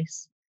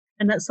space.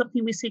 And that's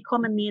something we see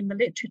commonly in the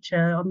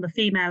literature on the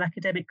female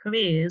academic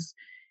careers,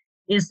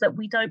 is that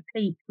we don't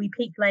peak. We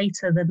peak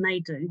later than they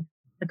do,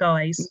 the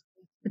guys,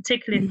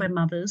 particularly if we're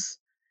mothers.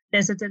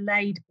 There's a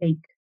delayed peak.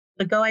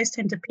 The guys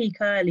tend to peak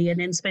early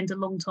and then spend a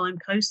long time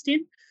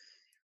coasting.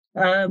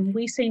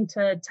 We seem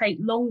to take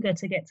longer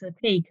to get to the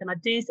peak, and I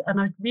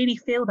really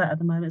feel that at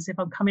the moment, as if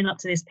I'm coming up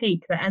to this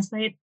peak, that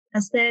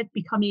as they're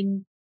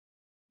becoming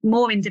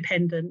more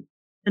independent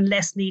and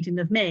less needing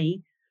of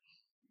me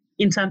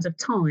in terms of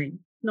time,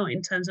 not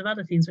in terms of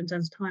other things, but in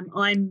terms of time,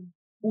 I'm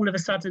all of a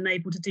sudden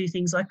able to do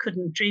things I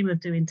couldn't dream of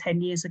doing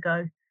 10 years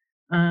ago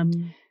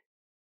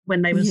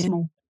when they were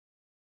small.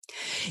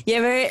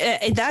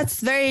 Yeah, that's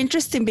very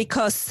interesting,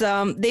 because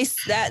this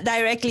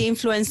directly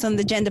influenced on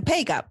the gender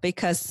pay gap.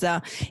 Because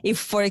if,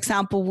 for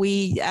example,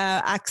 we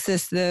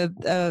access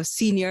the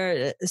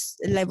senior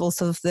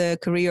levels of the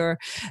career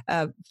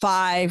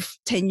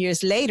 5-10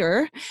 years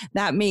later,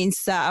 that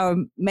means our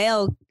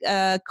male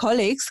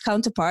colleagues,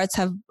 counterparts,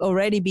 have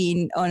already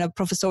been on a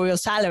professorial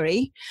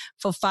salary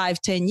for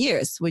 5-10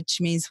 years,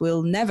 which means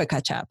we'll never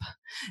catch up.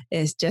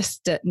 It's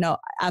just not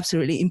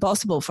absolutely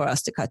impossible for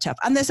us to catch up.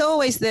 And there's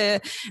always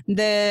the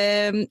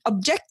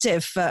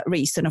objective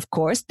reason, of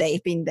course.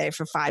 They've been there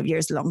for 5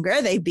 years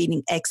longer. They've been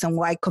in X and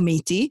Y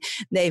committee.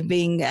 They've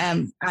been,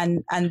 and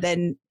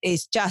then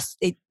it's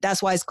just,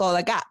 that's why it's called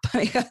a gap.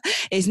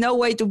 There's no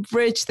way to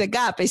bridge the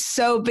gap. It's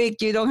so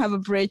big, you don't have a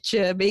bridge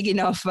big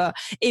enough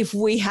if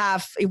we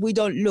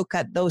don't look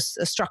at those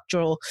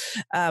structural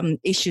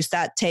issues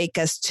that take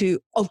us to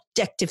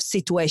objective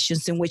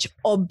situations in which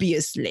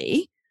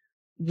obviously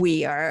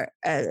we are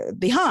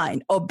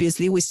behind.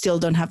 Obviously, we still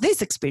don't have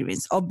this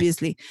experience.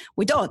 Obviously,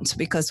 we don't,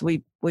 because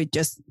we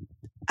just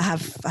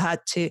have had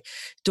to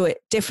do it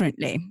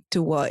differently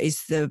to what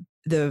is the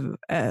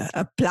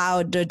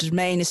applauded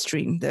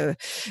mainstream,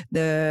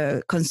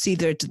 the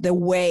considered the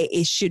way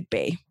it should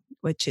be,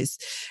 which is,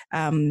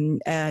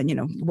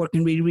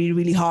 working really, really,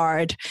 really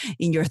hard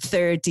in your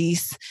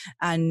 30s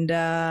and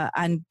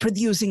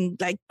producing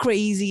like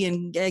crazy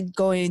and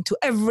going to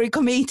every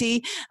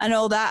committee and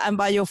all that. And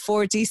by your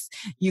 40s,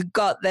 you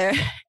got there.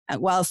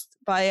 And whilst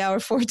by our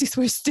 40s,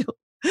 we're still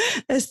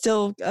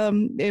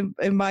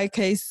in my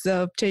case,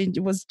 changing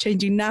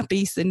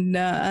nappies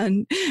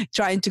and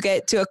trying to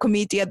get to a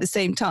committee at the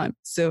same time.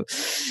 So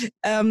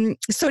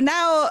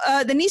now,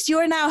 Denise, you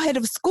are now head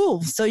of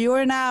school. So you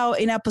are now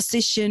in a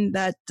position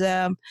that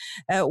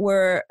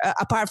where,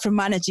 apart from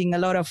managing a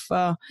lot of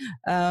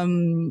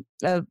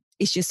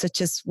issues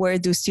such as where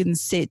do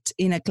students sit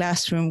in a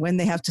classroom when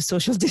they have to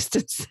social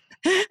distance,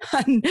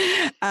 and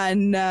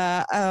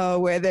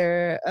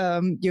whether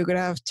you're going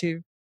to have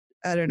to,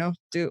 I don't know,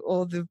 do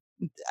all the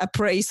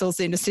appraisals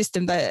in a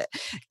system that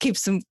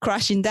keeps them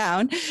crashing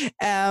down.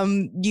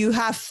 You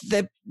have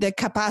the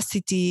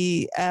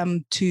capacity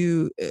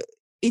to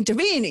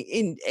intervene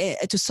in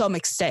to some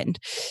extent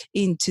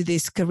into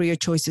these career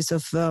choices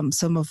of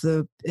some of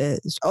the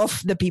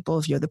people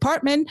of your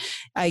department.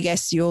 I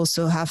guess you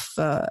also have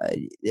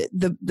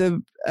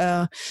the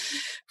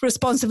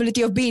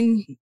responsibility of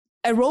being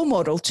a role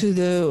model to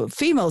the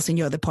females in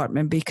your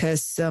department,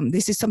 because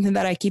this is something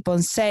that I keep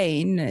on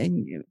saying,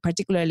 and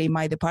particularly in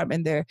my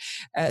department, there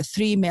are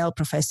 3 male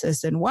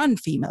professors and 1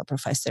 female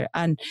professor.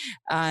 And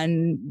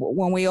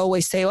when we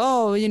always say,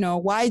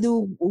 why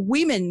do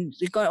women,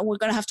 we're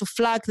going to have to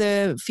flag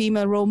the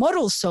female role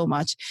models so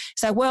much?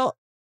 It's like, well,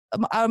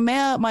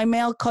 my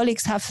male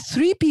colleagues have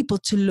 3 people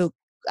to look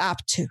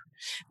up to.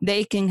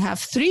 They can have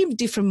 3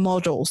 different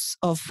models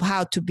of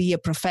how to be a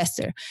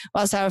professor,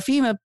 whilst our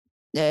female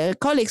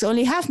colleagues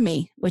only have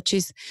me, which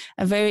is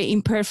a very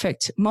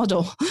imperfect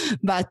model.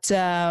 But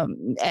so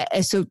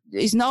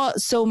it's not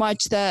so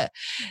much that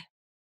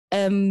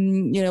I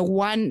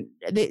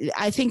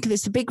think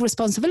there's a big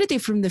responsibility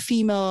from the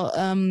female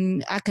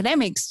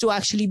academics to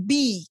actually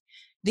be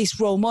this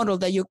role model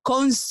that you're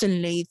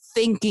constantly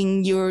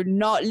thinking you're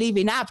not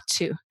living up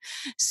to.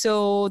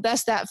 So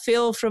that's that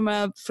feel from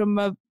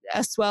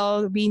as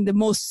well, being the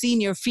most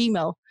senior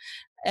female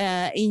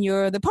in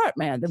your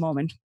department at the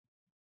moment.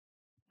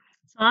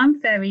 So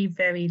I'm very,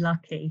 very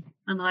lucky,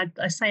 and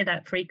I say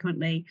that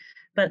frequently,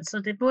 but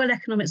so the Royal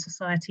Economic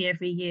Society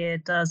every year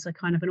does a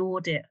kind of an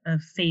audit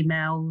of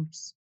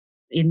females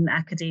in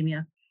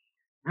academia,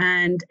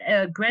 and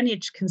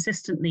Greenwich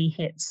consistently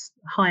hits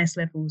highest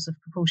levels of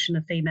proportion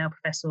of female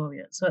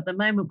professoriate. So at the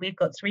moment, we've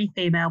got 3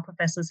 female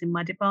professors in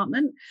my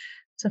department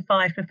to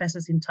 5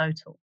 professors in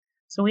total.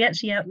 So we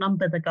actually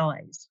outnumber the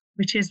guys,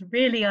 which is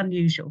really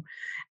unusual.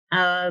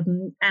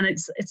 And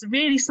it's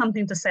really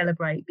something to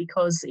celebrate,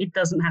 because it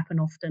doesn't happen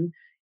often,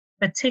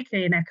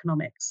 particularly in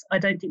economics. I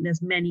don't think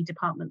there's many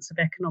departments of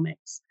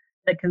economics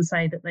that can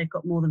say that they've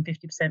got more than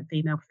 50%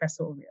 female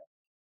professoriate.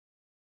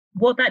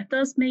 What that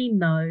does mean,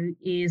 though,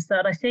 is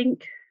that I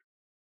think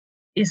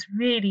it's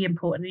really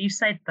important, and you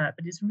said that,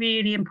 but it's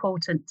really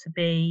important to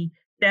be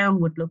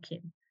downward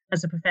looking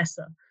as a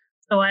professor.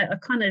 So I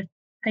kind of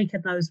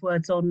taken those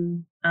words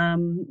on.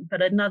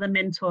 But another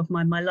mentor of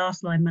mine, my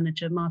last line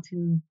manager,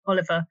 Martin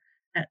Oliver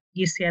at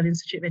UCL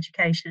Institute of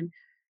Education,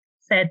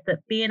 said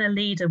that being a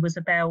leader was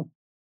about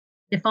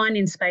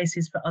defining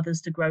spaces for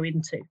others to grow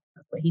into.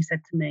 That's what he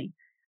said to me.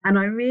 And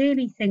I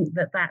really think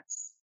that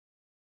that's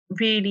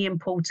really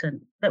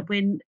important, that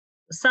we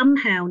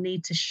somehow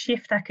need to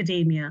shift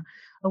academia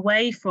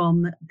away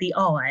from the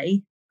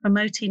I,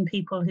 promoting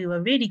people who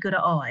are really good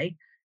at I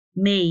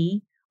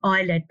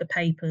led the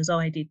papers,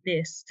 I did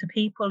this, to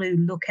people who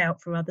look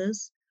out for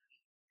others.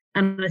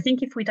 And I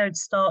think if we don't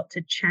start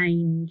to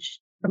change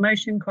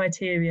promotion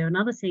criteria and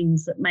other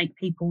things that make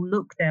people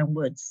look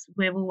downwards,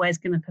 we're always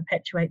going to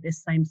perpetuate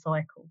this same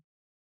cycle.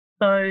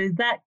 So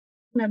that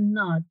kind of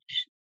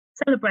nudge,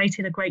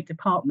 celebrating a great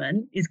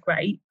department is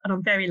great, and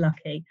I'm very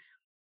lucky.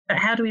 But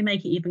how do we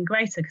make it even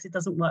greater? Because it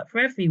doesn't work for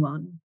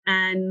everyone.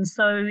 And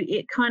so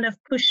it kind of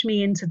pushed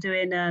me into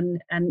doing an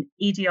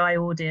EDI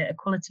audit,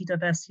 Equality,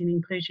 Diversity and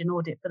Inclusion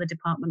audit for the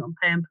department on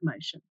pay and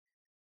promotion.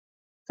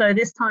 So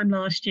this time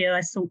last year,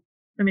 I sought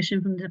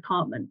permission from the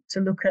department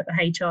to look at the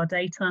HR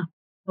data.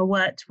 I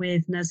worked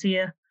with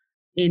Nazir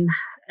in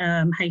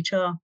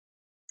HR,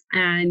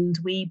 and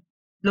we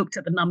looked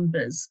at the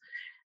numbers,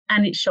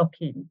 and it's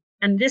shocking.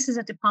 And this is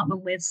a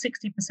department with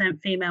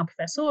 60% female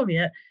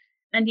professoriate,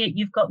 and yet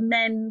you've got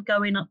men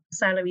going up the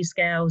salary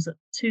scales at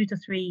 2 to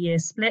 3 year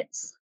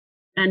splits,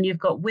 and you've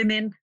got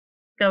women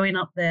going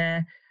up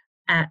there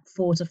at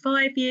 4 to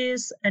 5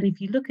 years. And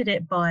if you look at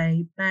it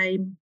by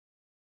BAME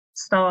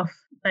staff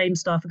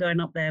are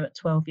going up there at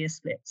 12-year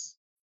splits.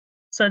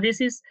 So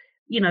this is,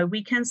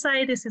 we can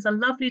say this is a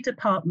lovely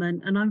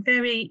department, and I'm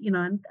very,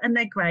 and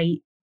they're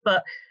great,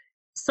 but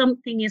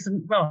something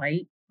isn't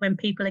right when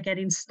people are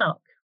getting stuck.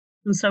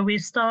 And so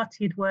we've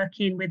started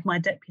working with my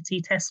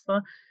deputy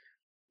TESFA.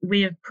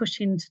 We're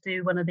pushing to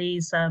do one of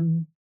these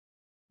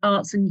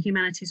Arts and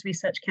Humanities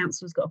Research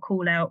Council's got a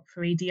call out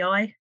for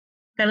EDI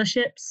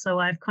fellowships. So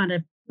I've kind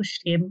of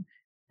pushed him,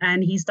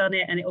 and he's done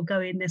it, and it'll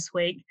go in this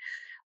week.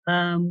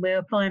 We're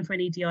applying for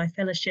an EDI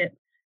fellowship.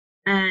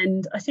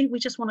 And I think we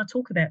just want to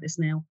talk about this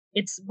now.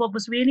 It's what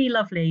was really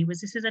lovely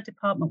was this is a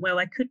department where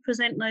I could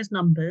present those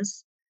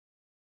numbers.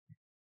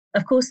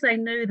 Of course, they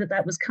knew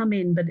that was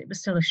coming, but it was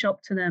still a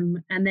shock to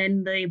them. And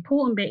then the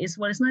important bit is,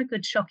 well, it's no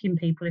good shocking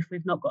people if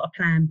we've not got a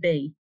plan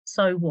B.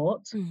 So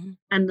what? Mm-hmm.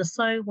 And the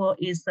so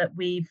what is that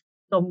we've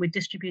gone with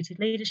distributed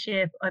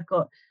leadership. I've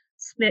got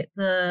split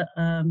the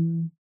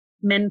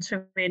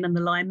mentoring and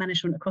the line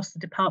management across the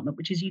department,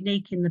 which is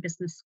unique in the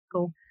business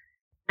school.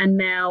 And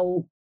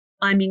now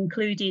I'm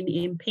including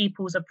in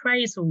people's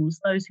appraisals,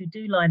 those who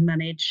do line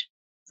manage,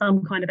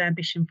 some kind of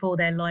ambition for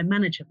their line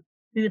manager,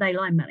 who they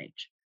line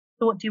manage.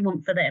 So what do you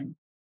want for them?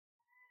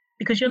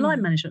 Because your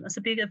line management, that's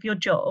a big of your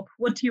job.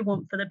 What do you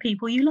want for the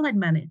people you line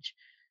manage?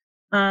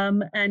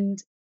 And,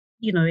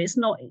 it's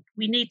not,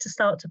 we need to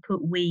start to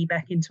put we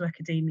back into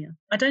academia.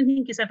 I don't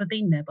think it's ever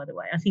been there, by the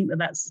way. I think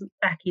that's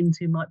back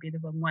into might be the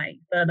wrong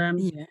way. But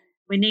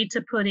we need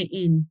to put it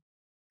in.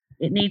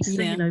 It needs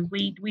to,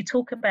 we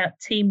talk about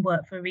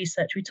teamwork for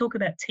research. We talk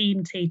about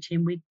team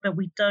teaching, but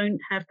we don't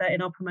have that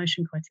in our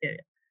promotion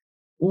criteria.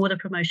 All the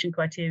promotion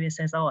criteria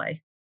says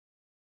I.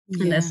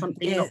 And there's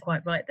something not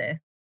quite right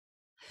there.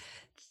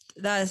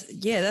 That's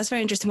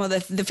very interesting. Well,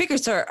 the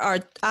figures are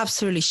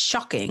absolutely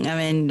shocking. I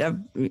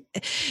mean,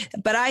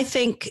 but I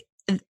think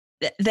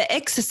the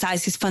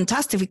exercise is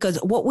fantastic because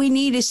what we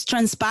need is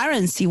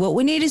transparency. What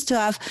we need is to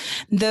have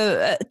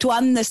to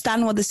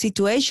understand what the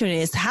situation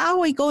is. How are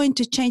we going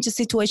to change the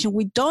situation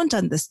we don't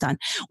understand?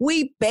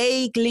 We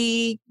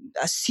vaguely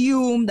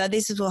assume that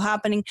this is what's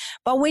happening,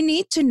 but we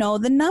need to know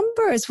the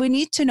numbers. We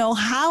need to know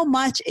how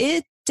much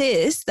it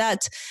is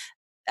that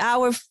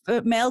our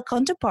male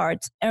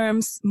counterparts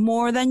earns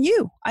more than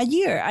you a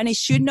year. And it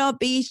should not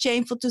be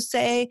shameful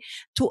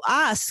to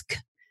ask,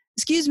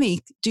 excuse me,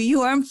 do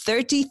you earn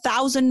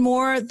 30,000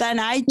 more than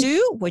I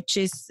do? Which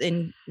is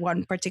in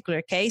one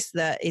particular case,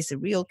 that is a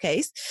real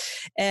case.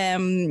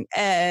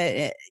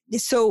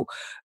 So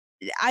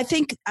I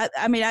think,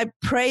 I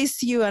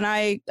praise you, and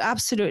I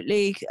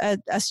absolutely,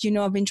 as you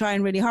know, I've been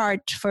trying really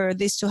hard for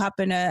this to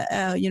happen at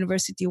a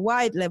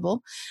university-wide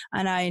level.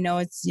 And I know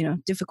it's,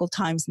 difficult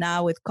times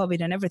now with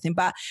COVID and everything,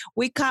 but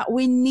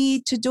we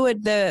need to do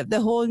it. The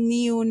whole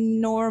new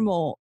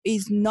normal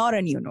is not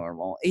a new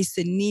normal. It's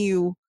a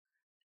new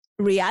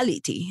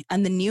reality,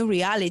 and the new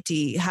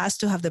reality has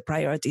to have the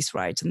priorities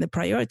right, and the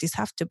priorities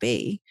have to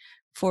be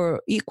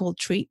for equal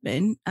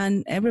treatment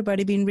and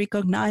everybody being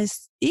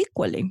recognized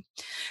equally.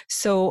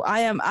 So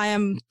I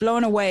am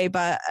blown away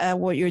by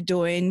what you're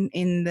doing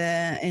in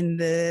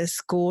the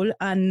school,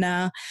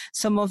 and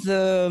some of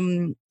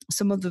the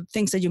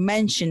things that you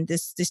mentioned,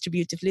 this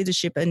distributive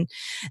leadership and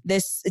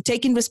this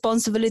taking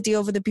responsibility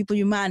over the people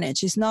you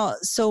manage is not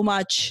so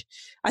much,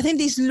 I think,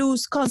 these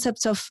loose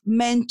concepts of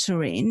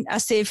mentoring,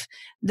 as if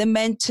the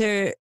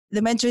mentor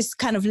the mentor is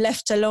kind of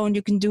left alone.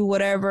 You can do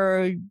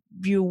whatever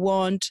you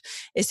want.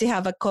 Is you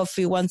have a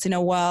coffee once in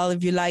a while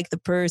if you like the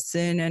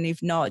person, and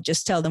if not,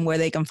 just tell them where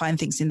they can find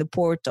things in the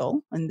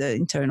portal and the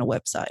internal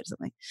website or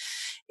something.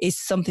 It's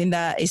something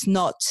that is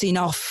not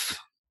enough.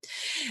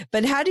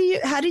 But how do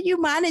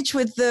you manage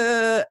with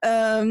the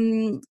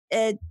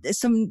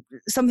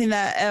something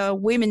that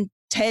women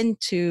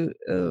tend to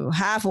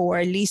have, or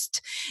at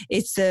least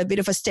it's a bit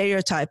of a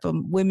stereotype of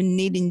women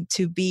needing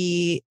to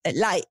be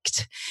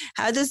liked?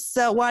 How does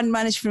one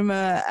manage from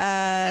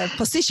a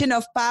position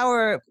of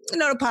power,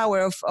 not a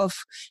power of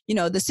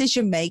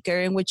decision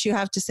maker, in which you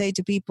have to say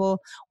to people,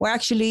 well,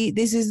 actually,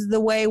 this is the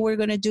way we're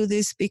going to do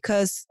this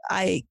because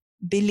I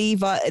believe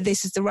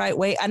this is the right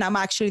way, and I'm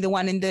actually the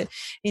one in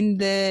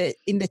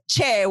the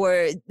chair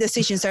where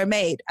decisions are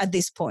made at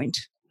this point?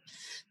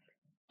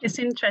 It's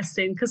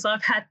interesting because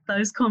I've had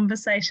those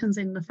conversations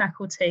in the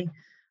faculty.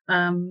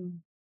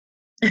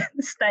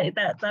 State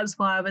that's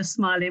why I was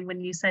smiling when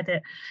you said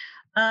it.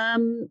 I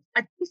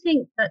do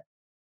think that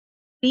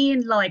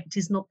being liked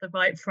is not the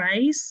right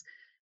phrase.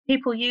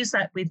 People use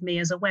that with me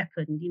as a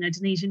weapon.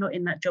 Denise, you're not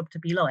in that job to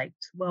be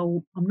liked.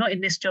 Well, I'm not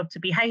in this job to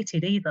be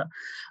hated either.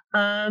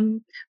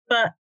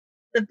 But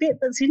the bit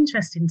that's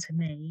interesting to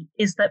me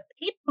is that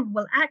people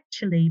will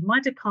actually, my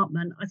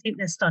department, I think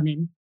they're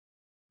stunning.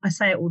 I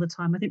say it all the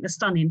time. I think they're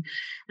stunning.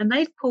 And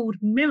they've pulled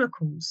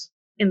miracles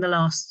in the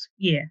last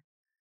year.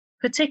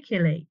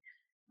 Particularly,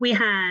 we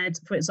had,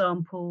 for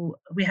example,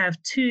 we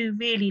have 2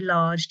 really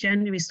large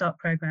January start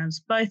programs,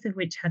 both of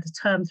which had a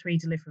term 3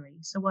 delivery.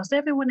 So whilst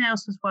everyone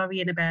else was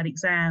worrying about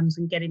exams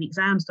and getting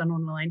exams done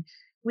online,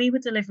 we were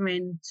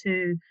delivering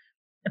to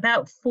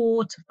about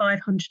 400 to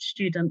 500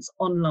 students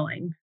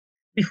online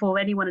before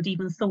anyone had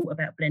even thought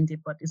about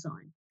blended by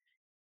design.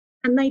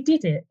 And they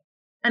did it.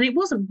 And it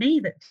wasn't me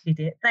that did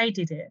it, they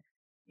did it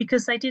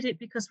because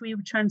we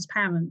were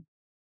transparent.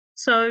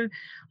 So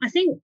I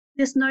think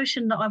this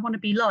notion that I want to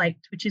be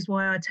liked, which is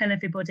why I tell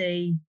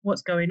everybody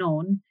what's going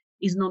on,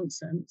 is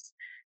nonsense.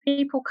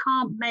 People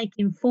can't make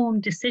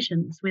informed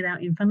decisions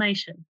without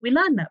information. We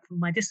learned that from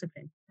my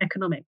discipline,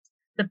 economics.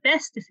 The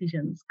best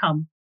decisions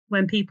come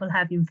when people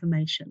have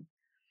information.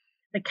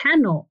 They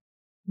cannot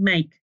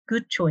make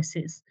good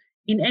choices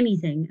in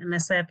anything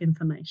unless they have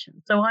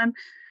information. So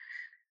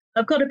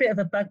I've got a bit of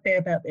a bugbear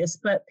about this,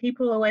 but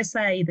people always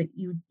say that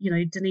you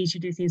Denise, you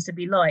do things to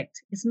be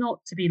liked. It's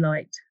not to be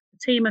liked.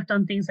 The team have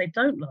done things they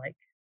don't like,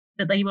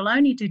 but they will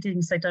only do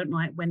things they don't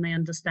like when they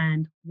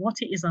understand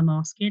what it is I'm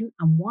asking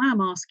and why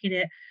I'm asking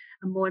it,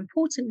 and more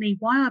importantly,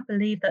 why I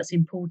believe that's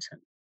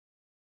important.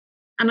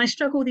 And I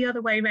struggle the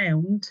other way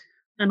around,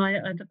 and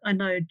I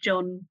know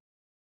John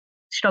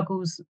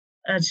struggles.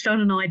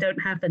 John and I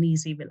don't have an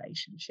easy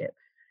relationship,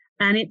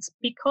 and it's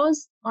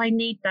because I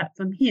need that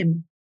from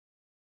him.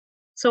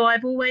 So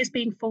I've always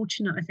been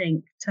fortunate, I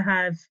think, to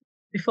have,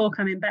 before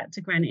coming back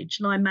to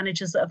Greenwich, line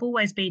managers that have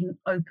always been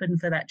open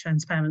for that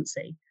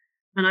transparency.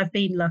 And I've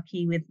been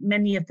lucky with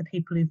many of the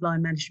people who've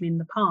line managed me in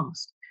the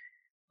past.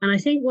 And I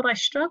think what I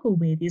struggle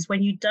with is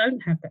when you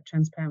don't have that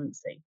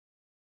transparency.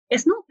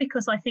 It's not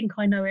because I think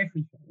I know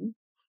everything.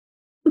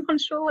 I'm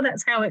sure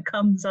that's how it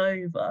comes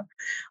over.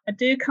 I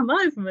do come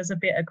over as a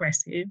bit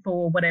aggressive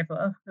or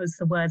whatever, as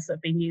the words that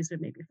have been used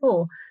with me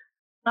before.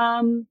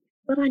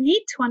 But I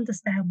need to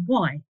understand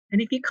why.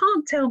 And if you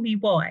can't tell me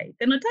why,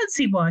 then I don't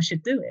see why I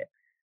should do it.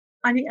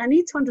 I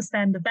need to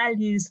understand the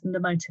values and the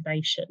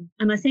motivation.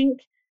 And I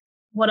think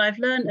what I've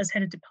learned as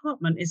head of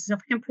department is if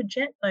I can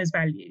project those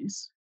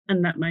values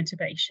and that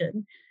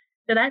motivation,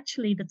 that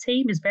actually the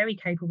team is very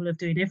capable of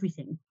doing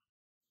everything.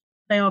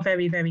 They are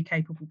very, very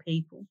capable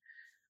people.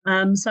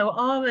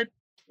 So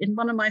in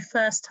one of my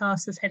first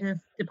tasks as head of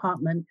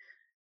department,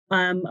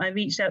 I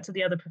reached out to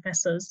the other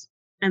professors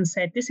and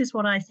said, this is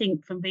what I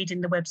think from reading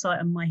the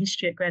website and my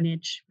history at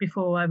Greenwich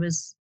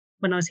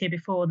when I was here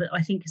before, that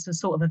I think is a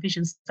sort of a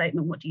vision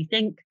statement. What do you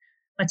think?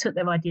 I took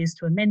their ideas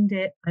to amend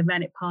it. I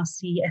ran it past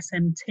the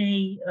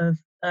SMT of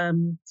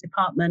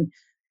department,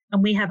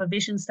 and we have a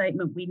vision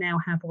statement we now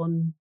have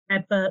on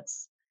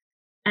adverts.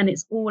 And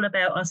it's all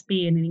about us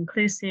being an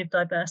inclusive,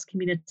 diverse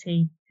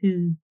community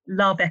who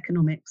love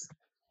economics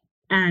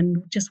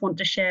and just want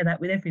to share that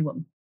with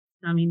everyone.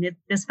 I mean,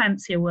 there's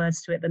fancier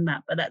words to it than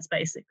that, but that's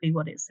basically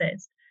what it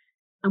says.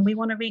 And we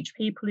want to reach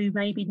people who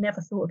maybe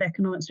never thought of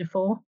economics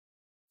before.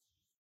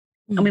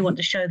 Mm-hmm. And we want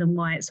to show them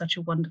why it's such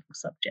a wonderful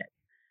subject.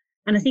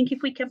 And I think if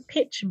we can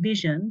pitch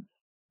vision,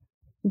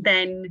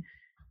 then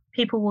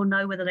people will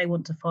know whether they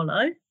want to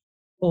follow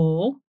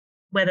or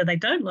whether they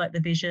don't like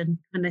the vision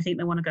and they think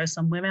they want to go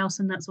somewhere else,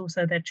 and that's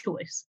also their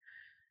choice.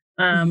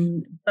 But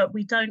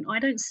I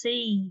don't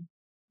see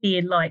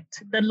being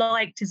liked. The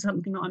liked is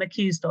something that I'm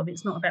accused of.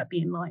 It's not about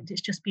being liked. It's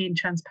just being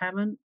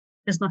transparent.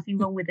 There's nothing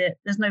wrong with it.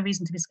 There's no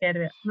reason to be scared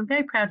of it. And I'm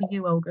very proud of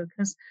you, Olga,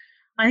 because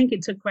I think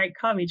it took great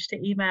courage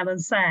to email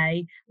and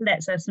say,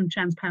 let's have some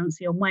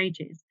transparency on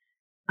wages.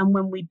 And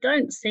when we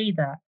don't see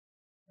that,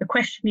 the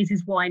question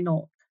is why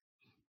not?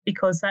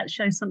 Because that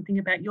shows something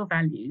about your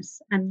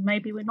values, and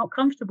maybe we're not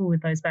comfortable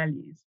with those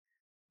values.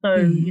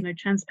 So,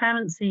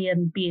 transparency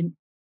and being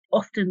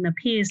often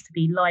appears to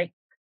be like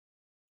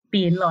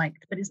being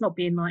liked, but it's not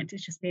being liked,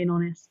 it's just being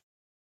honest.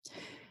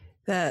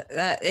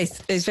 That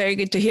is very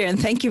good to hear, and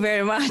thank you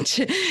very much.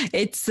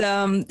 It's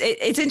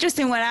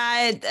interesting when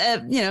I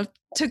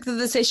took the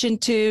decision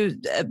to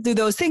do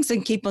those things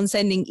and keep on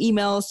sending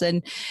emails,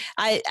 and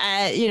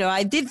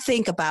I did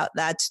think about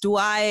that. Do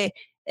I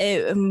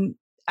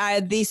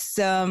are these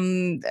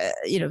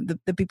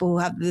the people who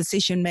have the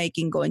decision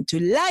making going to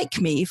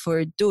like me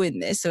for doing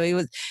this? So it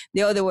was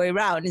the other way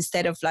around.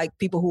 Instead of like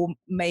people who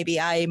maybe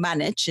I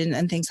manage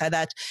and things like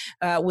that,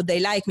 would they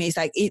like me? It's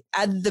like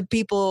are the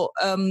people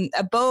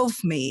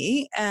above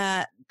me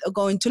are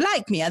going to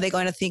like me? Are they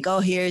going to think, oh,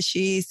 here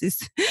she is,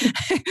 this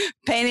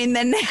pain in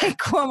the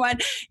neck woman,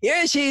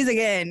 here she is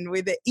again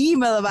with the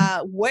email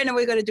about when are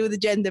we going to do the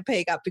gender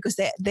pay gap? Because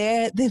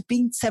there've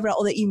been several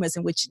other emails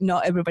in which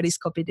not everybody's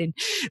copied in,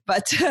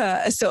 but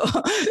so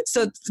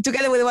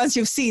together with the ones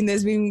you've seen,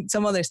 there's been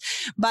some others.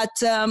 But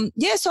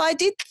so I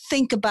did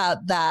think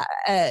about that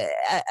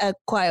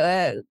quite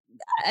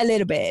a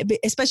little bit,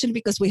 especially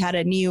because we had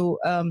a new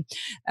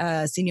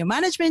senior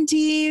management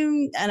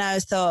team, and I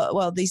thought,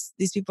 well, these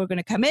people are going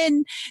to come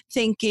in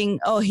thinking,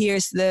 oh,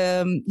 here's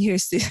the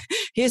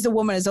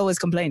woman who's always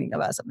complaining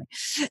about something.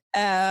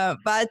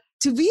 But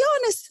to be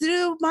honest,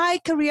 through my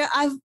career,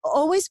 I've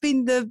always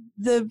been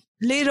the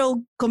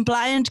little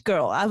compliant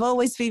girl. I've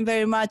always been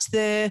very much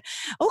the,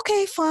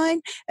 okay, fine,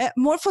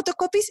 more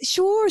photocopies?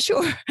 Sure.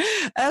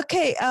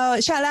 Okay,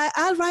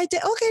 I'll write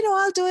it. Okay, no,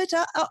 I'll do it.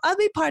 I'll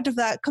be part of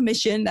that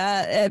commission,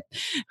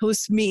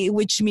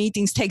 which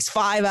meetings takes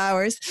 5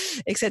 hours,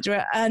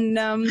 etc. And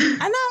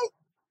I,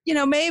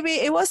 maybe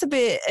it was a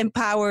bit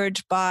empowered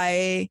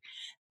by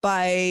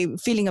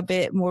feeling a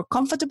bit more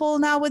comfortable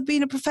now with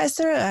being a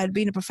professor. I had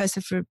been a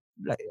professor for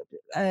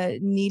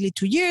nearly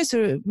 2 years,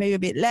 or maybe a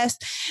bit less,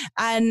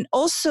 and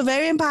also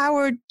very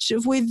empowered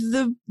with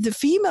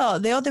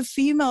the other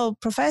female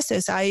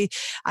professors. I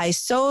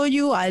saw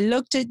you, I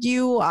looked at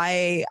you,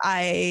 and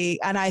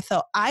I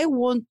thought, I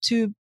want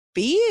to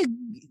be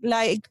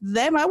like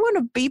them. I want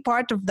to be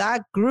part of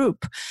that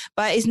group,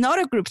 but it's not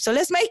a group, so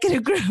let's make it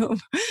a group.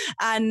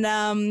 And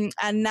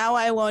now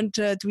I want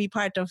to be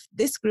part of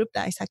this group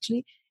that is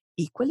actually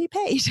equally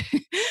paid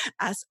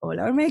as all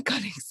our male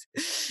colleagues.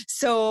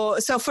 So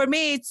for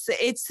me,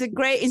 it's a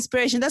great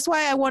inspiration. That's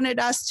why I wanted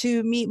us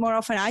to meet more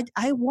often.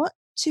 I want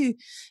to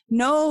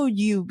know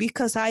you,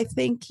 because I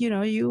think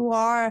you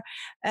are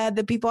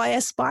the people I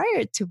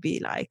aspire to be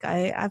like.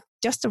 I've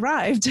just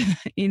arrived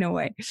in a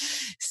way.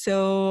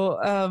 So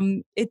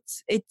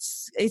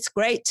it's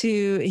great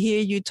to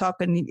hear you talk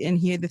and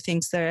hear the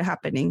things that are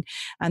happening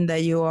and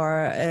that you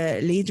are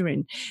a leader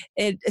in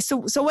it.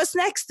 So what's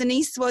next,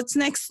 Denise? What's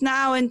next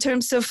now in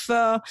terms of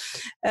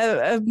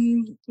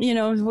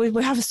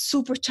we have a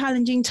super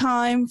challenging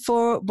time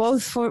for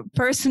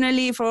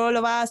personally, for all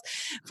of us,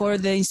 for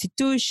the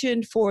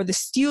institution, for the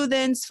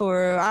students,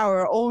 for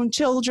our own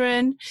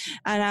children,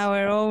 and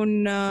our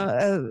own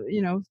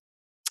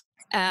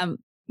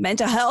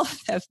mental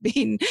health. Have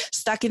been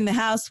stuck in the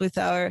house with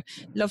our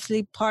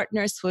lovely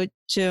partners, which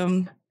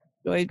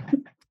we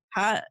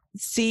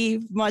see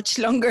much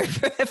longer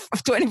for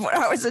 24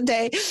 hours a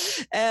day.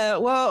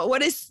 Well,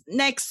 what is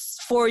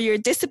next for your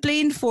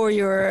discipline, for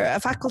your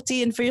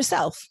faculty, and for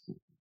yourself?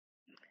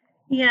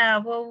 Yeah,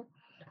 well,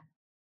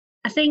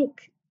 I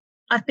think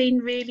I've been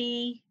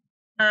really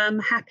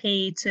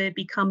happy to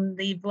become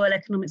the Royal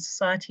Economic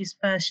Society's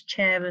first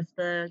chair of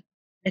the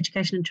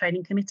Education and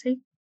Training Committee.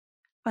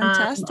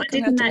 Fantastic. I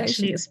didn't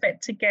actually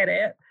expect to get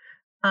it.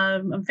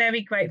 I'm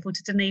very grateful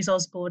to Denise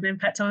Osborne. In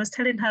fact, I was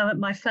telling her at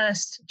my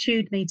first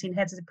TUDE meeting,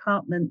 Heads of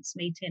Departments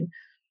meeting,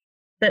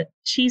 that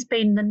she's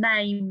been the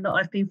name that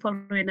I've been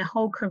following her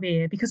whole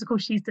career, because of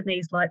course she's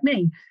Denise like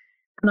me.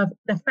 And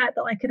the fact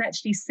that I could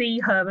actually see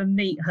her and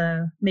meet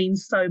her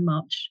means so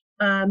much.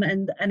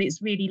 And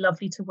it's really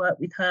lovely to work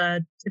with her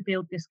to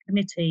build this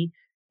committee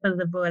for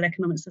the Royal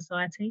Economic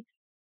Society.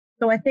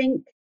 So I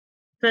think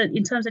that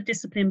in terms of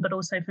discipline, but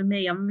also for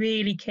me, I'm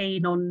really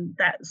keen on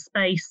that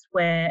space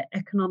where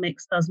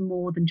economics does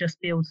more than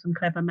just build some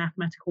clever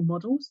mathematical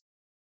models.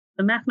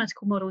 The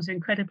mathematical models are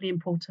incredibly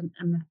important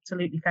and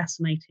absolutely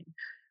fascinating,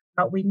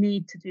 but we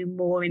need to do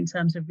more in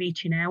terms of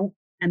reaching out,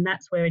 and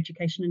that's where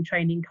education and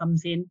training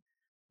comes in.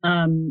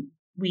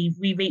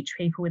 We reach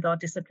people with our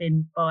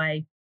discipline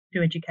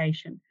through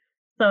education.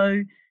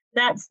 So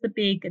that's the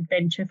big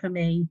adventure for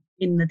me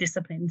in the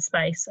discipline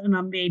space, and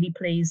I'm really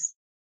pleased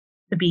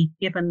to be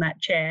given that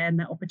chair and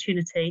that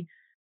opportunity.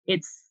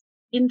 It's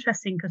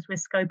interesting because we're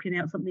scoping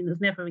out something that's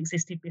never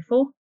existed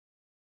before.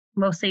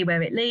 We'll see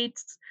where it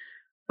leads,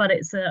 but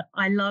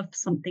I love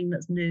something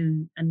that's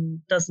new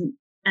and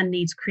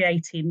needs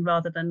creating,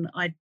 rather than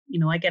I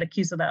get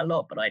accused of that a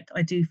lot, but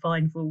I do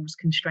find rules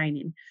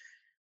constraining.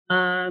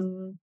 I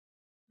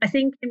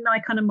think in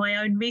my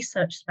own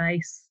research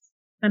space,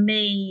 for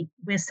me,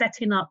 we're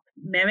setting up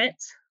Merit,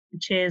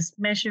 which is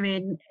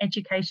measuring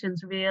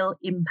education's real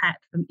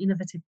impact from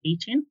innovative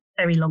teaching,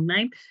 very long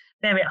name,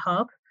 Merit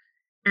Hub.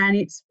 And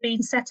it's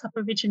been set up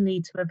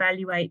originally to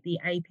evaluate the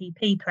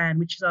APP plan,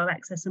 which is our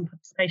Access and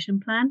Participation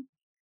Plan.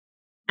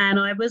 And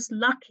I was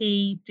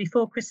lucky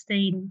before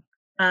Christine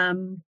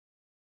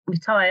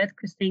retired,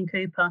 Christine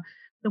Cooper,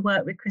 to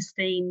work with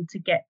Christine to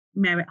get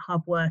Merit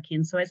Hub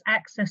working. So it's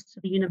access to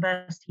the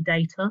university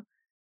data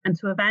and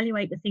to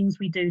evaluate the things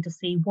we do to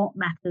see what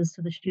matters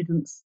to the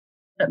students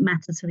that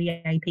matter to the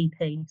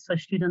APP. So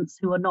students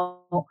who are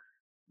not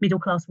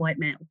middle-class white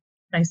male,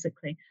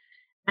 basically.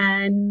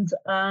 And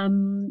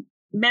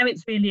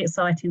Merit's really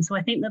exciting. So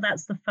I think that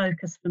that's the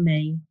focus for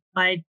me.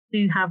 I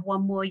do have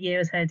one more year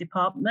as head of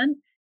department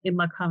in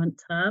my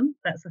current term.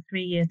 That's a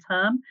 3-year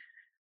term.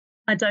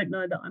 I don't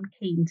know that I'm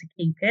keen to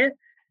keep it.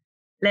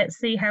 Let's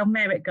see how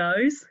Merit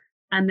goes,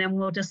 and then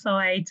we'll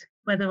decide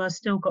whether I've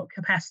still got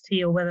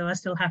capacity or whether I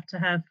still have to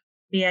have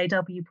the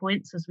AW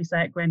points, as we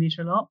say at Greenwich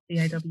a lot, the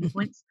AW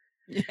points.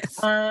 Yes.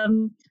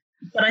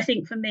 But I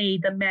think for me,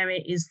 the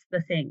merit is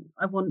the thing.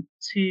 I want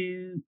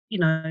to,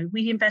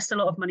 we invest a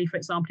lot of money, for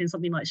example, in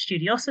something like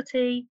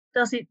Studiosity.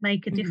 Does it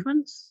make a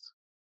difference?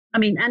 I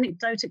mean,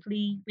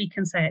 anecdotally, we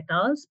can say it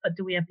does, but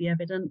do we have the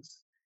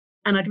evidence?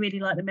 And I'd really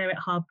like the Merit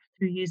Hub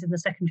through using the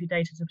secondary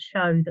data to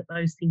show that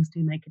those things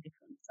do make a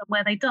difference. And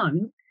where they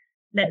don't,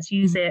 let's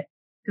use it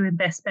to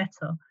invest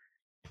better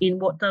in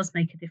what does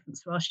make a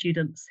difference to our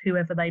students,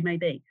 whoever they may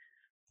be.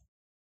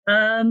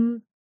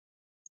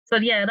 So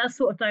yeah, that's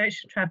sort of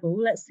direction of travel.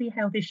 Let's see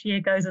how this year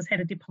goes as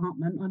head of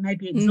department. I may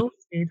be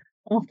exhausted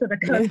after the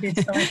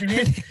COVID side of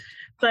it,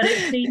 but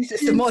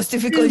it's the most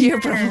difficult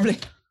year probably.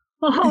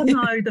 Oh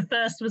no, the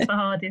first was the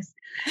hardest.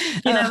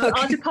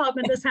 Our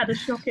department has had a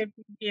shock every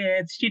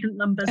year, student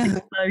numbers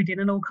exploding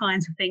and all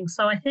kinds of things.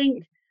 So I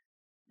think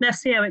let's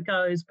see how it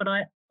goes. But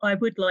I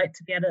would like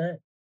to be able to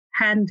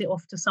hand it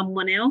off to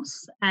someone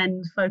else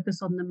and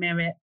focus on the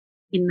merit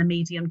in the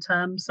medium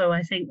term. So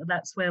I think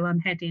that's where I'm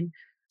heading.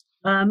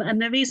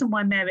 And the reason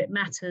why merit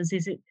matters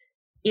is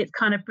it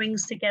kind of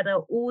brings together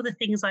all the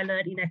things I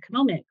learned in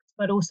economics,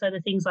 but also the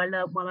things I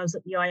learned while I was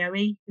at the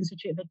IOE,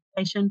 Institute of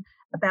Education,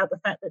 about the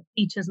fact that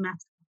teachers matter.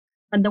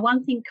 And the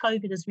one thing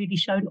COVID has really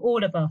shown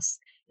all of us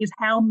is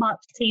how much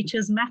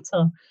teachers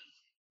matter.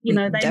 They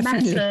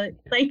Definitely. matter.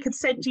 They could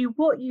send you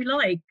what you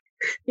like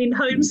in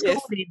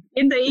homeschooling,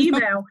 in the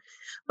email.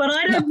 But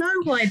I don't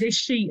know why this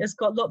sheet has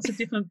got lots of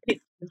different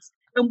pictures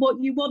and what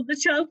you want the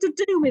child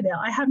to do with it.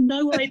 I have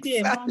no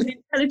idea. I'm an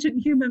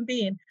intelligent human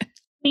being.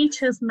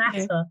 Teachers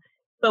matter.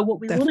 But what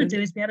we want to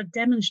do is be able to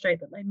demonstrate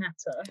that they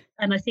matter.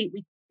 And I think we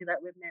can do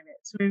that with merit.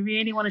 So we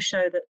really want to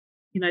show that,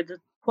 the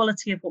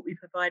quality of what we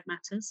provide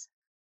matters.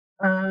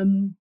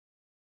 On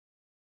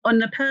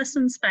the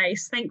person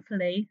space,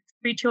 thankfully,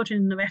 3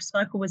 children in the ref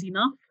cycle was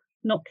enough.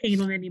 Not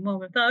keen on any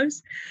more of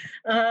those.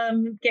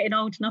 Getting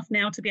old enough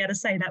now to be able to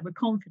say that with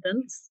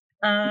confidence.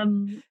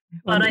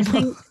 But I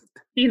think,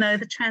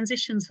 the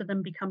transitions for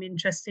them become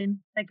interesting.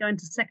 They go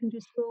into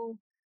secondary school.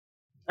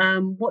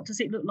 What does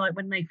it look like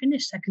when they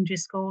finish secondary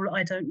school?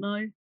 I don't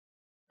know.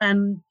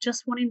 And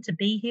just wanting to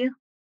be here.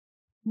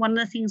 One of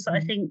the things that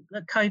I think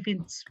that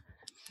COVID's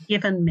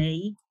given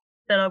me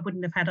that I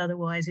wouldn't have had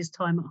otherwise is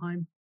time at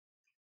home.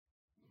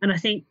 And I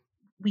think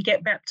we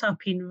get wrapped up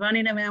in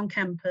running around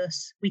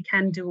campus. We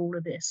can do all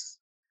of this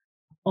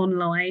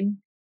online.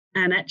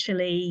 And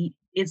actually,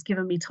 it's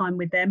given me time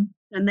with them.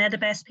 And they're the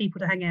best people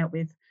to hang out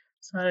with.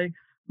 So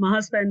my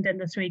husband and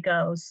the 3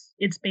 girls,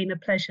 it's been a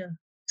pleasure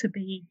to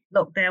be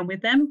locked down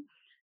with them.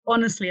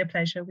 Honestly, a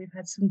pleasure. We've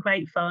had some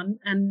great fun.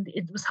 And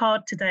it was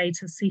hard today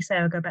to see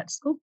Sarah go back to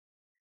school.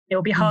 It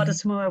will be harder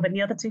tomorrow when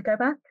the other 2 go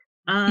back.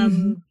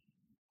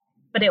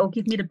 But it will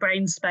give me the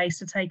brain space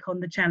to take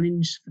on the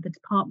challenge for the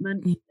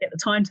department, get the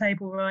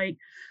timetable right,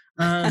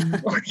 all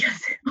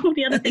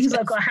the other things that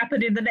have got to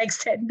happen in the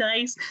next 10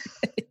 days.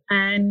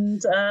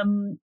 And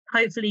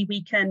hopefully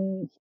we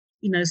can,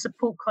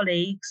 support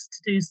colleagues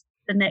to do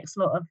the next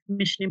lot of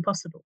Mission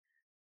Impossible,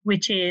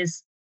 which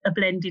is a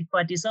blended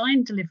by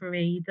design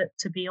delivery that,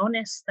 to be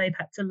honest, they've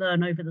had to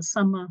learn over the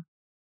summer.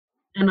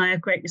 And I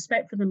have great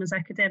respect for them as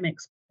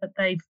academics, but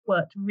they've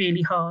worked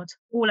really hard,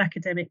 all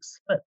academics.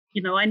 But,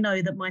 I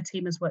know that my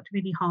team has worked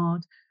really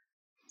hard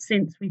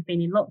since we've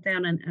been in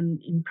lockdown and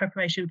in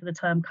preparation for the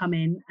term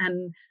coming.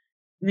 And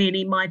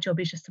really my job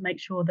is just to make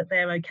sure that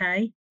they're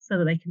okay so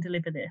that they can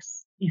deliver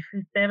this. If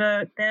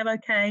they're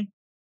okay,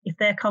 if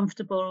they're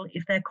comfortable,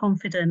 if they're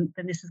confident,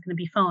 then this is going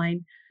to be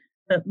fine.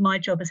 But my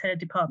job as head of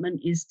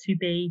department is to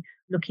be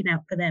looking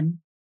out for them.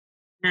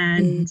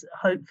 And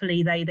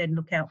hopefully they then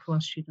look out for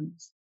our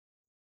students.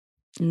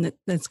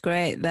 That's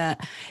great.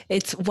 That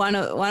it's one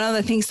of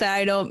the things that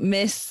I don't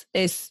miss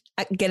is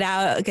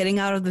getting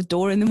out of the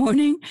door in the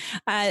morning.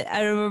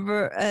 I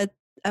remember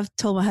I've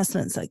told my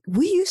husband, it's like,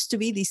 we used to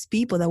be these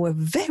people that were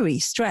very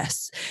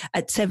stressed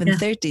at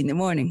 7:30 in the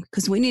morning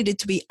because we needed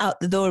to be out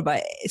the door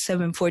by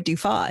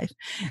 7:45,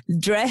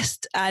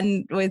 dressed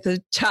and with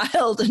a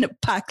child and a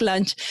packed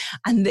lunch.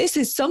 And this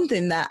is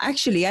something that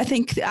actually I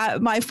think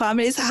my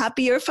family is a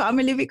happier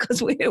family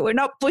because we're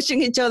not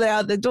pushing each other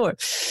out the door.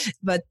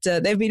 But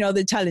there have been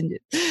other challenges,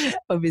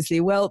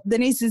 obviously. Well,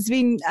 Denise, it's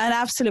been an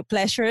absolute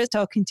pleasure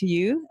talking to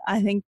you. I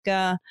think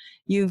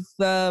you've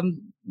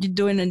you're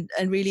doing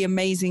a really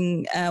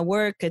amazing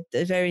work.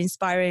 Very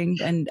inspiring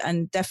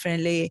and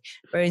definitely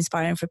very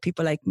inspiring for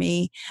people like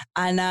me.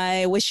 And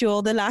I wish you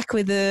all the luck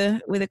with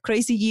a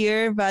crazy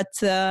year. But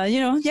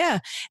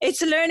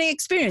it's a learning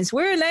experience.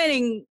 We're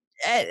learning.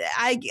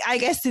 I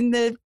guess in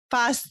the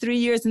past 3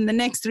 years and the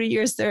next 3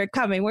 years that are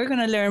coming, we're going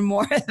to learn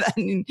more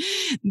than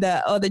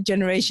the other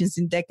generations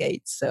in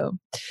decades. So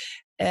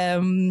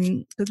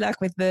good luck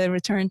with the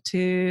return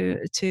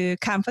to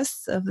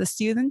campus of the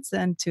students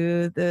and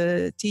to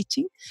the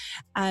teaching.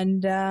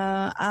 And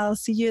I'll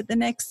see you at the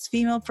next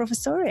Female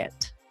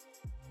Professoriate.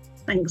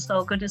 Thanks,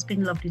 Olga. It's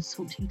been lovely to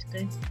talk to you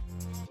today.